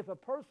 If a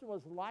person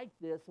was like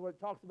this, what it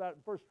talks about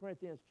in 1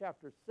 Corinthians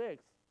chapter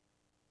 6,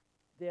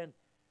 then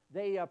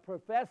they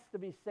profess to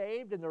be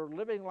saved and they're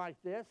living like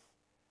this,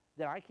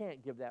 then I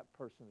can't give that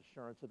person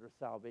assurance of their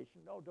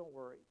salvation. No, don't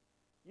worry.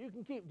 You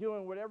can keep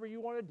doing whatever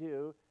you want to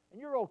do, and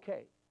you're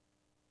okay.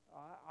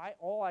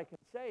 All I can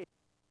say,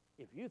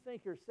 if you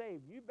think you're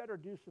saved, you better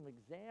do some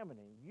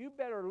examining. You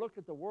better look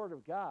at the Word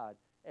of God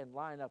and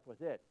line up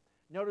with it.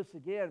 Notice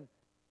again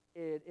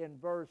in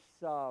verse,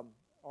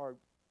 or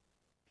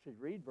should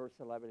read verse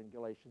 11 in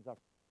Galatians.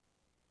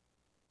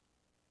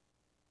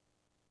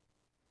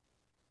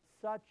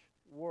 Such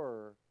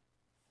were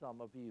some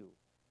of you.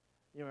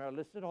 You know, I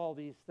listed all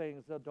these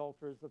things: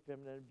 adulterers,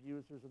 effeminate,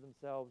 abusers of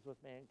themselves with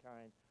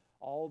mankind,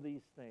 all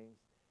these things.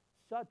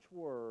 Such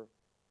were,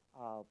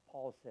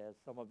 Paul says,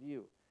 some of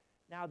you.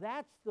 Now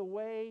that's the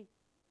way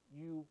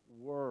you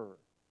were.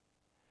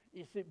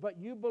 You see, but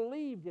you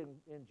believed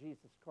in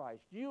Jesus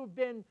Christ. You've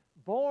been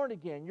born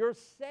again. You're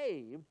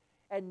saved,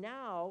 and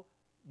now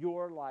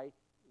you're like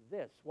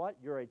this. What?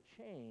 You're a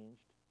changed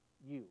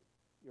you.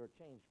 You're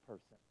a changed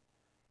person.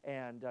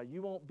 And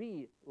you won't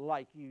be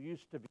like you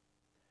used to be.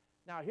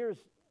 Now, here's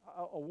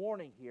a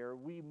warning here.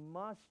 We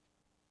must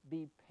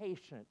be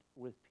patient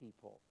with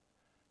people.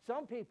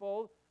 Some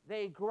people,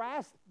 they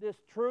grasp this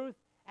truth,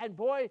 and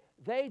boy,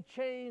 they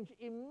change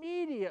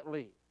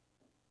immediately.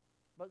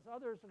 But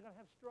others are going to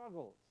have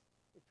struggles.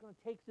 It's going to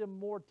take them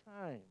more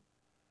time.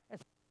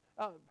 And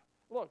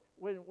look,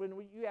 when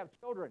you have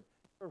children,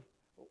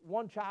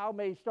 one child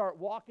may start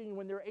walking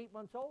when they're 8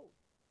 months old.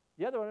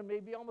 The other one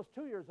may be almost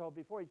 2 years old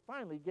before he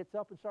finally gets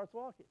up and starts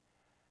walking.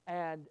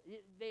 And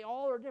they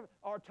all are different.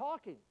 Or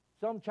talking.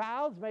 Some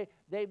childs may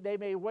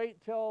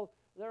wait till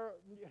they're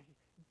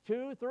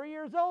 2, 3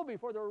 years old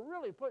before they're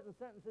really putting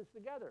sentences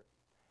together.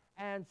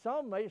 And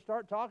some may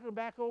start talking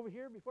back over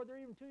here before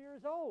they're even 2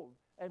 years old,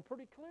 and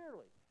pretty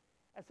clearly.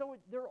 And so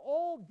they're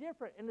all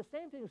different. And the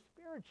same thing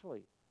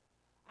spiritually.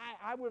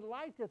 I would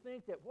like to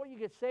think that, boy, you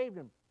get saved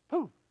and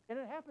poof, and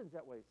it happens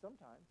that way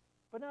sometimes,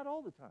 but not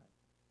all the time.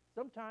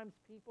 Sometimes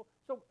people,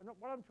 so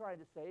what I'm trying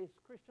to say is,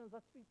 Christians,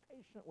 let's be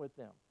patient with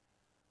them.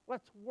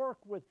 Let's work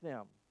with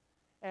them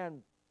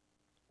and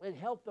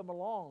help them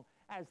along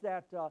as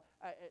that,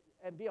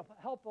 and be a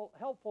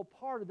helpful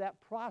part of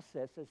that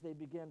process as they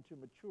begin to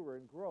mature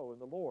and grow in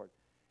the Lord.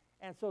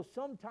 And so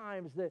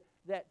sometimes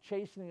that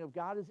chastening of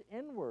God is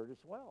inward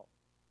as well,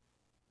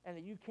 and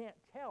that you can't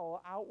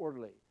tell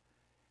outwardly.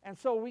 And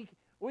so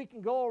we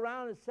can go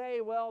around and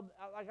say, well,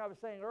 like I was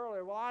saying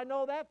earlier, well, I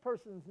know that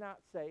person's not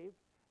saved.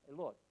 And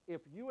look,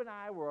 if you and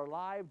I were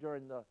alive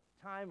during the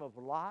time of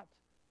Lot,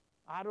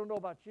 I don't know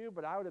about you,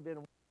 but I would have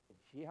been,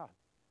 yeah,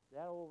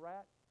 that old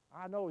rat,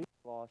 I know he's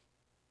lost.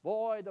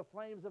 Boy, the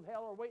flames of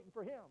hell are waiting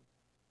for him.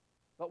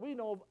 But we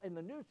know in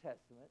the New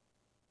Testament,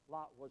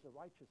 Lot was a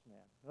righteous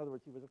man. In other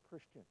words, he was a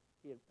Christian.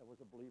 He was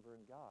a believer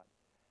in God.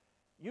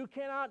 You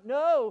cannot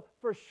know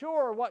for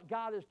sure what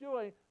God is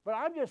doing, but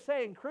I'm just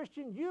saying,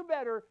 Christian, you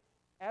better,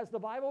 as the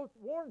Bible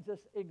warns us,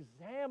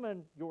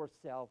 examine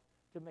yourself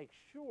to make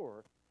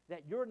sure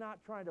that you're not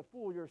trying to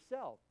fool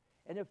yourself.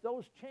 And if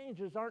those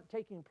changes aren't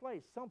taking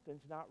place,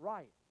 something's not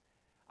right.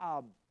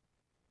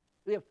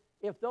 If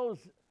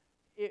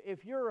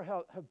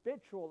you're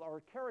habitual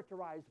or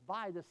characterized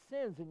by the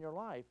sins in your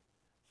life,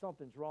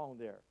 something's wrong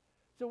there.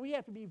 So we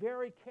have to be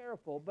very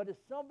careful. But if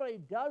somebody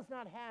does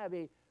not have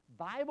a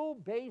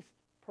Bible-based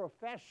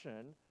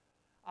profession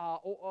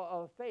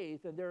of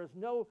faith, and there is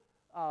no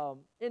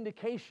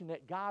indication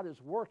that God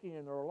is working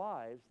in their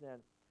lives, then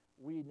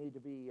we need to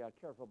be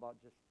careful about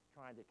just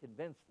trying to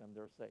convince them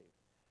they're saved.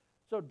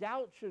 So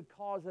doubt should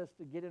cause us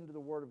to get into the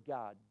Word of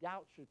God.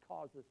 Doubt should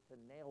cause us to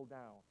nail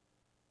down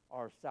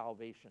our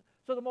salvation.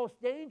 So the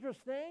most dangerous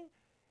thing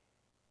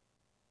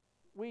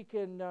we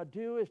can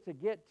do is to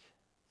get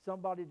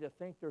somebody to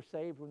think they're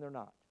saved when they're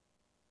not.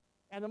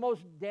 And the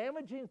most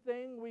damaging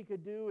thing we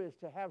could do is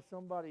to have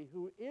somebody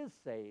who is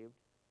saved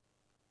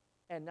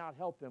and not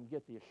help them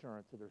get the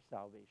assurance of their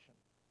salvation.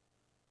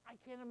 I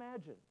can't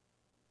imagine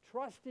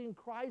trusting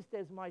Christ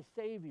as my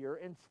Savior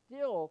and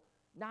still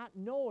not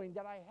knowing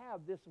that I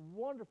have this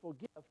wonderful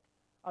gift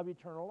of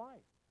eternal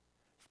life.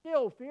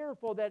 Still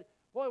fearful that,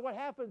 boy, what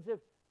happens if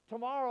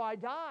tomorrow I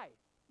die?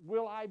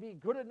 Will I be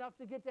good enough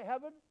to get to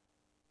heaven?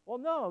 Well,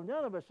 no,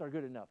 none of us are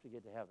good enough to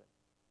get to heaven.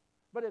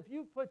 But if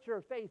you put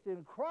your faith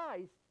in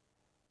Christ,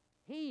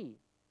 He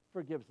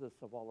forgives us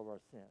of all of our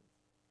sins.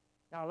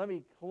 Now, let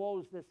me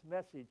close this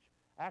message.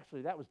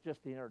 Actually, that was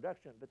just the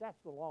introduction, but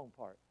that's the long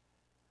part.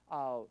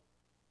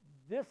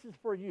 this is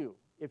for you.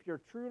 If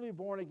you're truly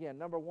born again,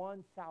 number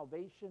one,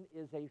 salvation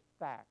is a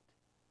fact.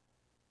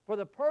 For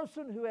the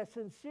person who has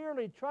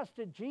sincerely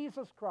trusted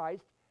Jesus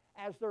Christ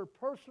as their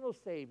personal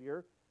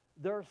Savior,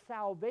 their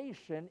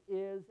salvation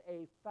is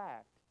a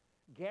fact,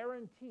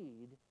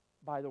 guaranteed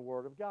by the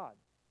Word of God.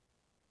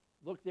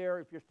 Look there,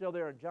 if you're still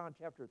there, in John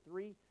chapter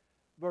 3,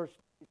 verse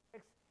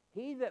 6.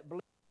 He that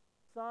believes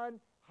in the Son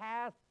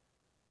hath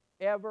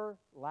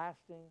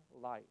everlasting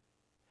life.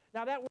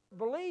 Now that word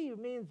believe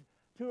means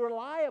to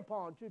rely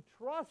upon, to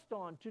trust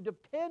on, to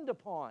depend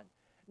upon.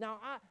 Now,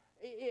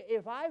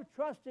 if I've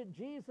trusted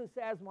Jesus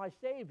as my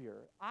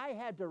Savior, I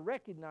had to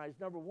recognize,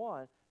 number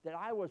one, that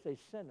I was a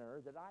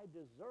sinner, that I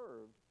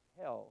deserved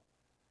hell.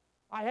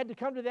 I had to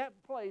come to that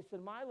place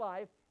in my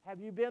life. Have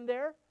you been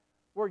there?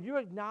 Where you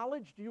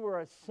acknowledged you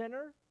were a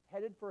sinner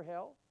headed for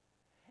hell?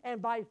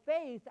 And by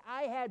faith,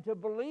 I had to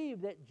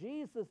believe that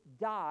Jesus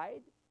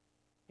died,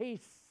 He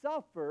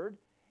suffered,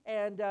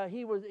 and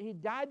he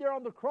died there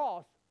on the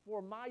cross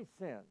for my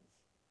sins.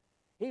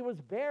 He was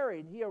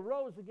buried. He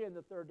arose again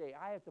the third day.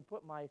 I have to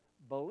put my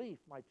belief,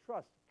 my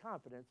trust,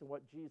 confidence in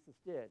what Jesus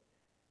did.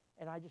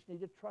 And I just need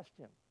to trust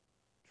Him.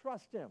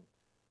 Trust Him.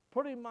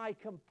 Putting my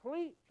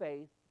complete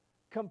faith,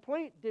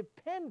 complete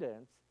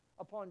dependence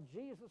upon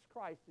Jesus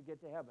Christ to get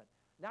to heaven.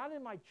 Not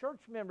in my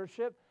church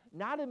membership,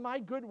 not in my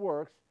good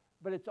works,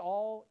 but it's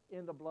all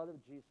in the blood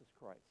of Jesus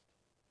Christ.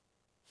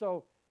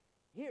 So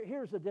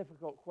here's a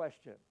difficult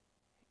question.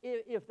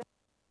 If that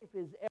life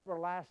is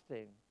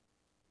everlasting,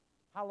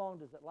 how long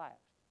does it last?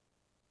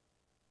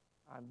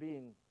 I'm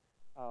being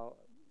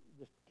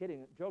just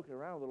kidding, joking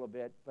around a little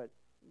bit, but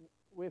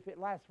if it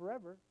lasts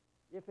forever,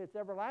 if it's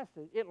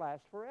everlasting, it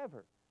lasts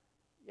forever.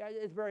 Yeah,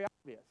 it's very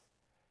obvious.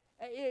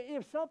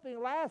 If something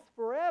lasts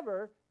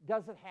forever,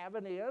 does it have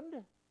an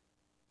end?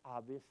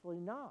 Obviously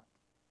not.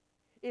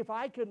 If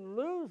I could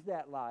lose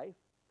that life,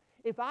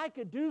 if I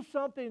could do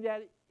something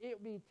that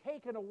it be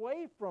taken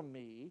away from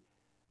me,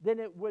 then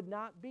it would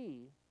not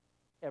be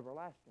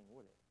everlasting,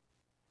 would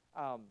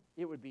it?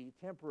 It would be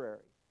temporary.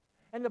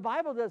 And the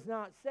Bible does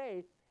not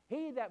say,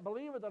 he that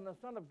believeth on the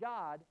Son of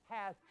God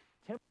hath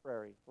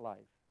temporary life.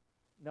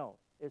 No,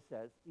 it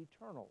says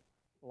eternal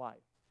life.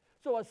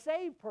 So a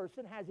saved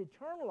person has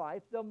eternal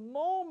life the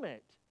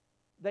moment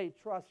they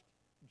trust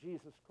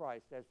Jesus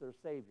Christ as their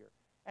Savior.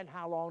 And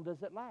how long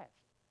does it last?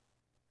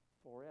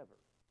 Forever.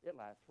 It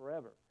lasts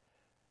forever.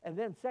 And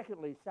then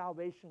secondly,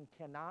 salvation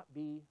cannot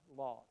be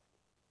lost.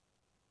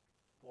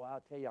 Boy,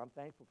 I'll tell you, I'm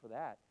thankful for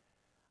that.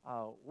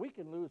 We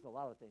can lose a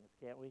lot of things,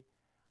 can't we?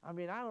 I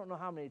mean, I don't know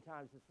how many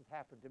times this has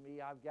happened to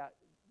me. I'm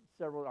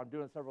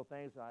doing several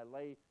things, and I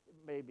lay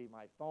maybe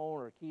my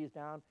phone or keys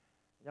down,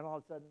 and then all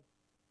of a sudden,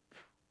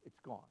 it's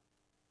gone.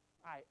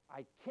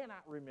 I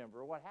cannot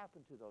remember what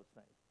happened to those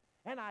things.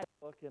 And I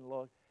look and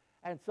look.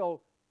 And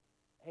so,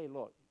 hey,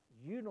 look,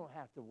 you don't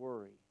have to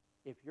worry.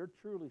 If you're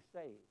truly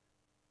saved,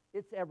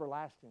 it's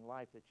everlasting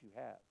life that you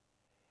have.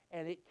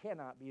 And it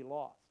cannot be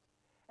lost.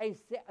 A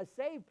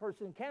saved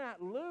person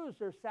cannot lose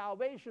their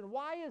salvation.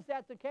 Why is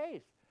that the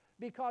case?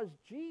 Because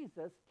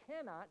Jesus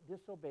cannot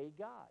disobey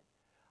God.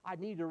 I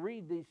need to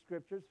read these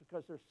scriptures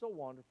because they're so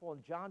wonderful.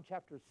 In John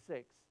chapter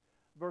 6,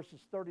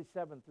 verses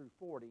 37 through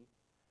 40,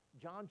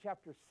 John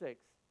chapter 6,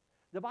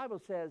 the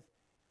Bible says,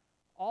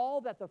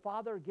 all that the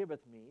Father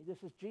giveth me,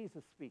 this is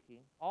Jesus speaking,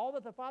 all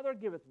that the Father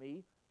giveth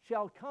me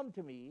shall come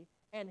to me,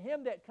 and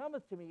him that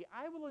cometh to me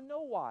I will in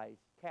no wise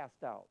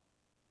cast out.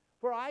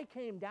 For I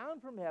came down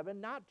from heaven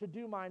not to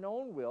do mine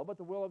own will, but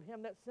the will of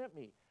him that sent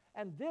me.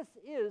 And this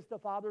is the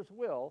Father's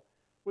will,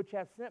 which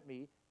hath sent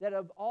me, that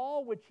of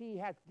all which he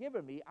hath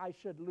given me I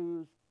should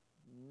lose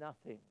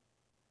nothing,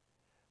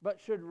 but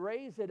should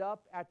raise it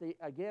up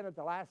again at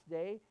the last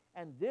day.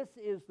 And this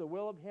is the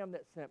will of him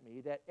that sent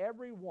me, that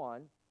every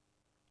one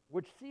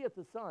which seeth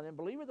the Son and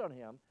believeth on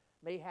him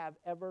may have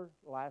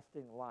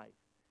everlasting life.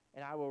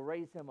 And I will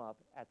raise him up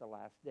at the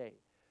last day.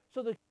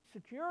 So the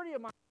security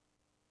of my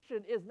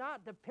salvation is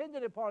not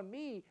dependent upon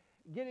me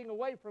getting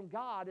away from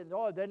God and,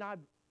 then I've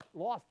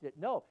lost it.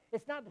 No,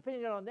 it's not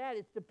depending on that.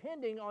 It's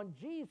depending on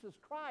Jesus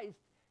Christ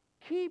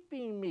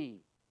keeping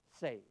me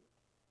saved.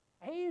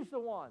 He's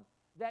the one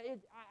that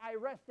I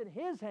rest in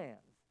his hands.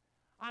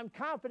 I'm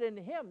confident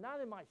in him, not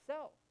in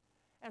myself.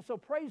 And so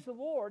praise the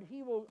Lord,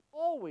 he will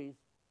always,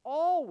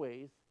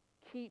 always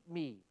keep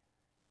me.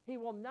 He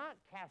will not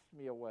cast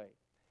me away.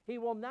 He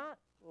will not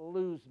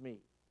lose me.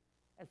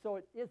 And so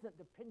it isn't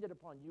dependent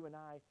upon you and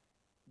I.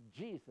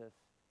 Jesus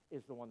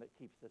is the one that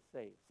keeps us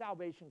saved.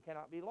 Salvation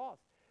cannot be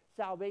lost.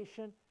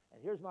 Salvation,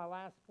 and here's my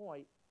last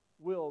point,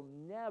 will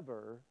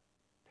never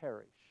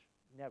perish.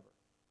 Never.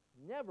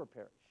 Never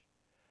perish.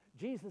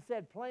 Jesus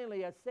said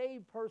plainly, a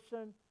saved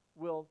person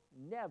will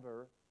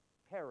never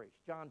perish.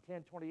 John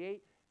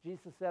 10:28,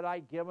 Jesus said, I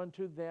give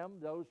unto them,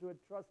 those who had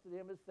trusted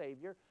him as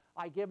Savior,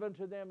 I give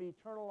unto them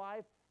eternal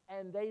life,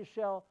 and they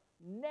shall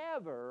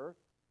never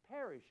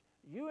perish.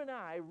 You and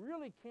I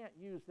really can't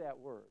use that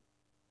word.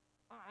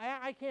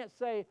 I can't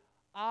say,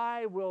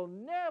 I will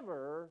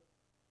never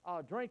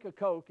drink a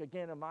Coke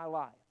again in my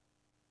life.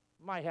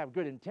 Might have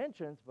good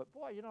intentions, but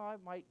boy, I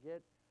might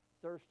get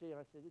thirsty, and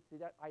I said, see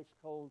that ice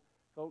cold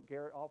Coke?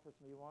 Garrett offers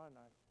me one, and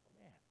I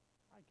said, man,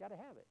 I got to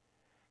have it.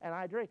 And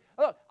I drink.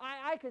 Look,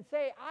 I could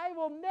say I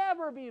will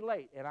never be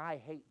late, and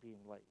I hate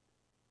being late.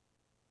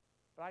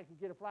 But I could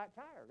get a flat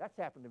tire. That's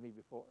happened to me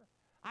before.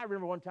 I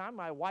remember one time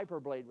my wiper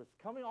blade was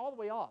coming all the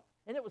way off,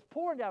 and it was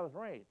pouring down with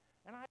rain.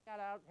 And I got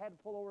out, had to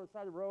pull over the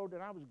side of the road,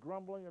 and I was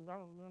grumbling,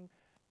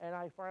 and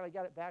I finally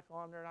got it back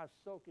on there, and I was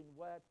soaking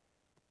wet.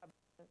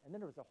 And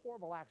then there was a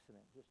horrible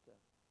accident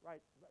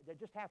that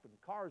just happened.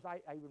 Cars I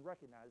even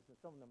recognized, and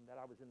some of them that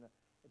I was in the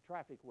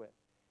traffic with.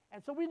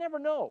 And so we never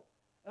know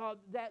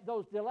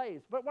those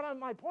delays. But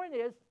my point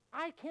is,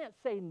 I can't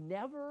say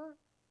never.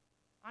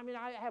 I mean,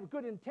 I have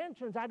good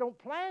intentions. I don't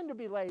plan to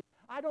be late.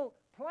 I don't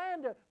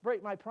plan to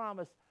break my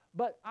promise.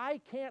 But I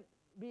can't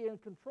be in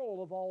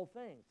control of all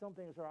things. Some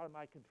things are out of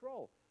my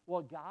control.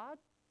 Well, God,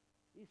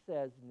 he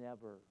says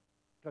never,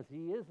 because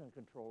he is in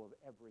control of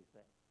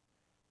everything.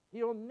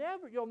 You'll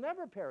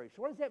never perish.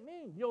 What does that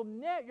mean? You're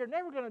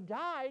never going to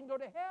die and go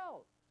to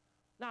hell.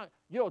 Now,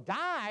 you'll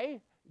die,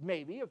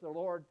 maybe, if the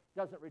Lord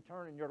doesn't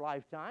return in your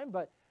lifetime,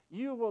 but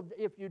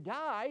if you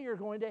die, you're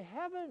going to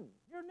heaven.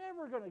 You're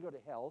never going to go to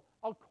hell,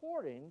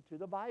 according to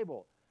the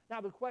Bible. Now,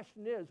 the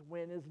question is,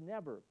 when is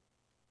never?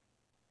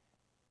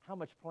 How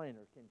much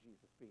plainer can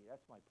Jesus be?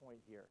 That's my point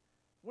here.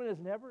 When is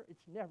never?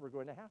 It's never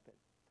going to happen.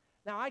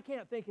 Now, I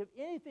can't think of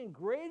anything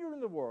greater in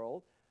the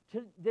world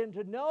than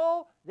to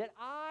know that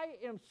I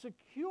am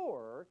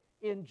secure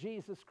in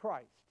Jesus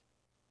Christ.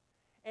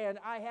 And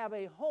I have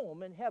a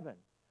home in heaven.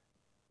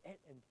 And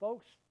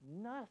folks,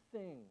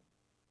 nothing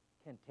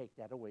can take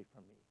that away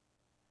from me.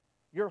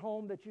 Your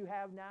home that you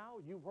have now,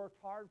 you've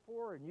worked hard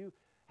for, and you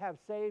have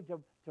saved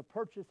to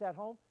purchase that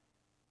home,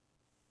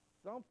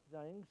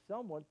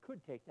 someone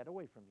could take that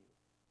away from you.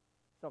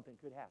 Something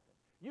could happen.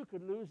 You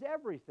could lose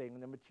everything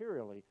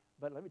materially,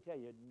 but let me tell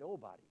you,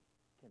 nobody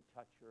can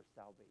touch your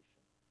salvation.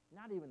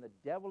 Not even the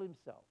devil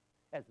himself,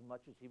 as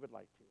much as he would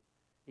like to.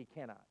 He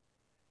cannot.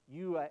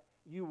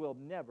 You will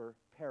never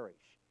perish.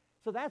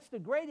 So that's the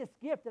greatest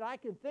gift that I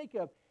can think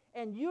of.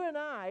 And you and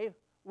I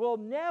will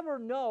never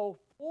know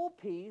full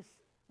peace.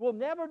 We'll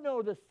never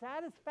know the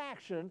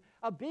satisfaction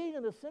of being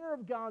in the center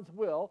of God's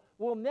will.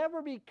 We'll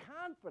never be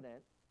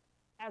confident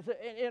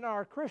in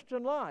our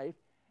Christian life.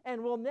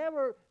 And we'll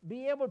never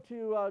be able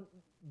to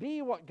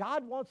be what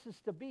God wants us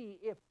to be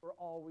if we're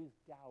always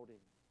doubting.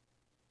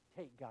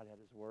 Take God at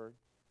his word.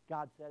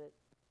 God said it.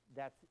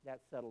 That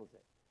settles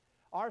it.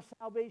 Our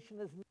salvation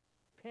is not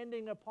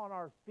depending upon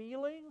our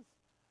feelings.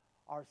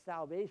 Our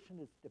salvation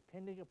is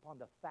depending upon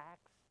the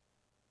facts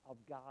of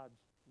God's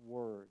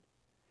word.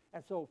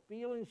 And so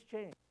feelings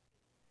change.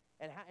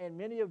 And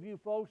many of you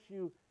folks,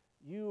 you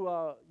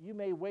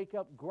may wake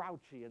up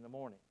grouchy in the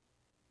morning.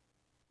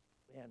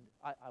 And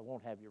I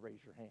won't have you raise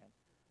your hand.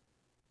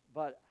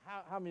 But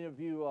how many of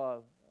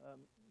you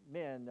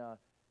men,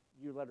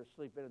 you let her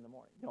sleep in the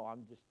morning? No,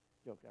 I'm just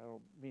joking. I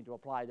don't mean to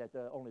apply that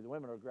only the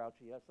women are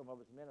grouchy. Yes, some of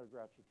us men are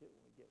grouchy too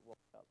when we get woke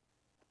up.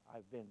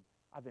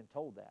 I've been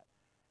told that.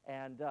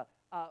 And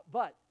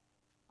but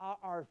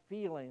our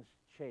feelings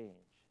change.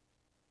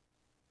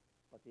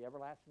 But the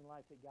everlasting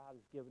life that God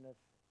has given us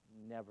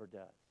never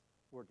does.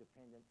 We're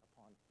dependent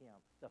upon him.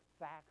 The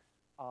facts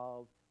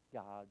of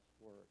God's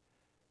word.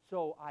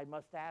 So I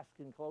must ask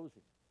in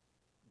closing,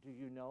 do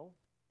you know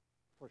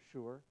for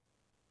sure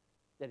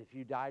that if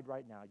you died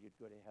right now, you'd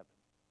go to heaven?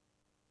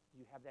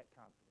 You have that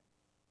confidence,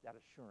 that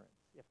assurance.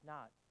 If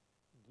not,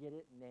 get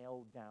it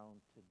nailed down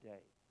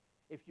today.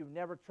 If you've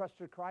never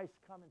trusted Christ,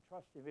 come and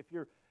trust him. If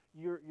you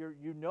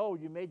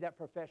made that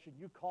profession,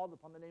 you called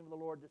upon the name of the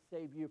Lord to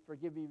save you,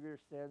 forgive you of your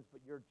sins,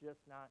 but you're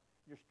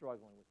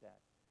struggling with that.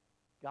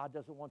 God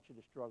doesn't want you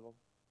to struggle.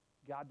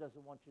 God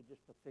doesn't want you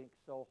just to think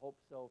so, hope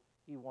so.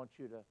 He wants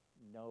you to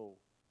know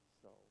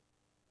so.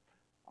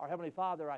 Our Heavenly Father, I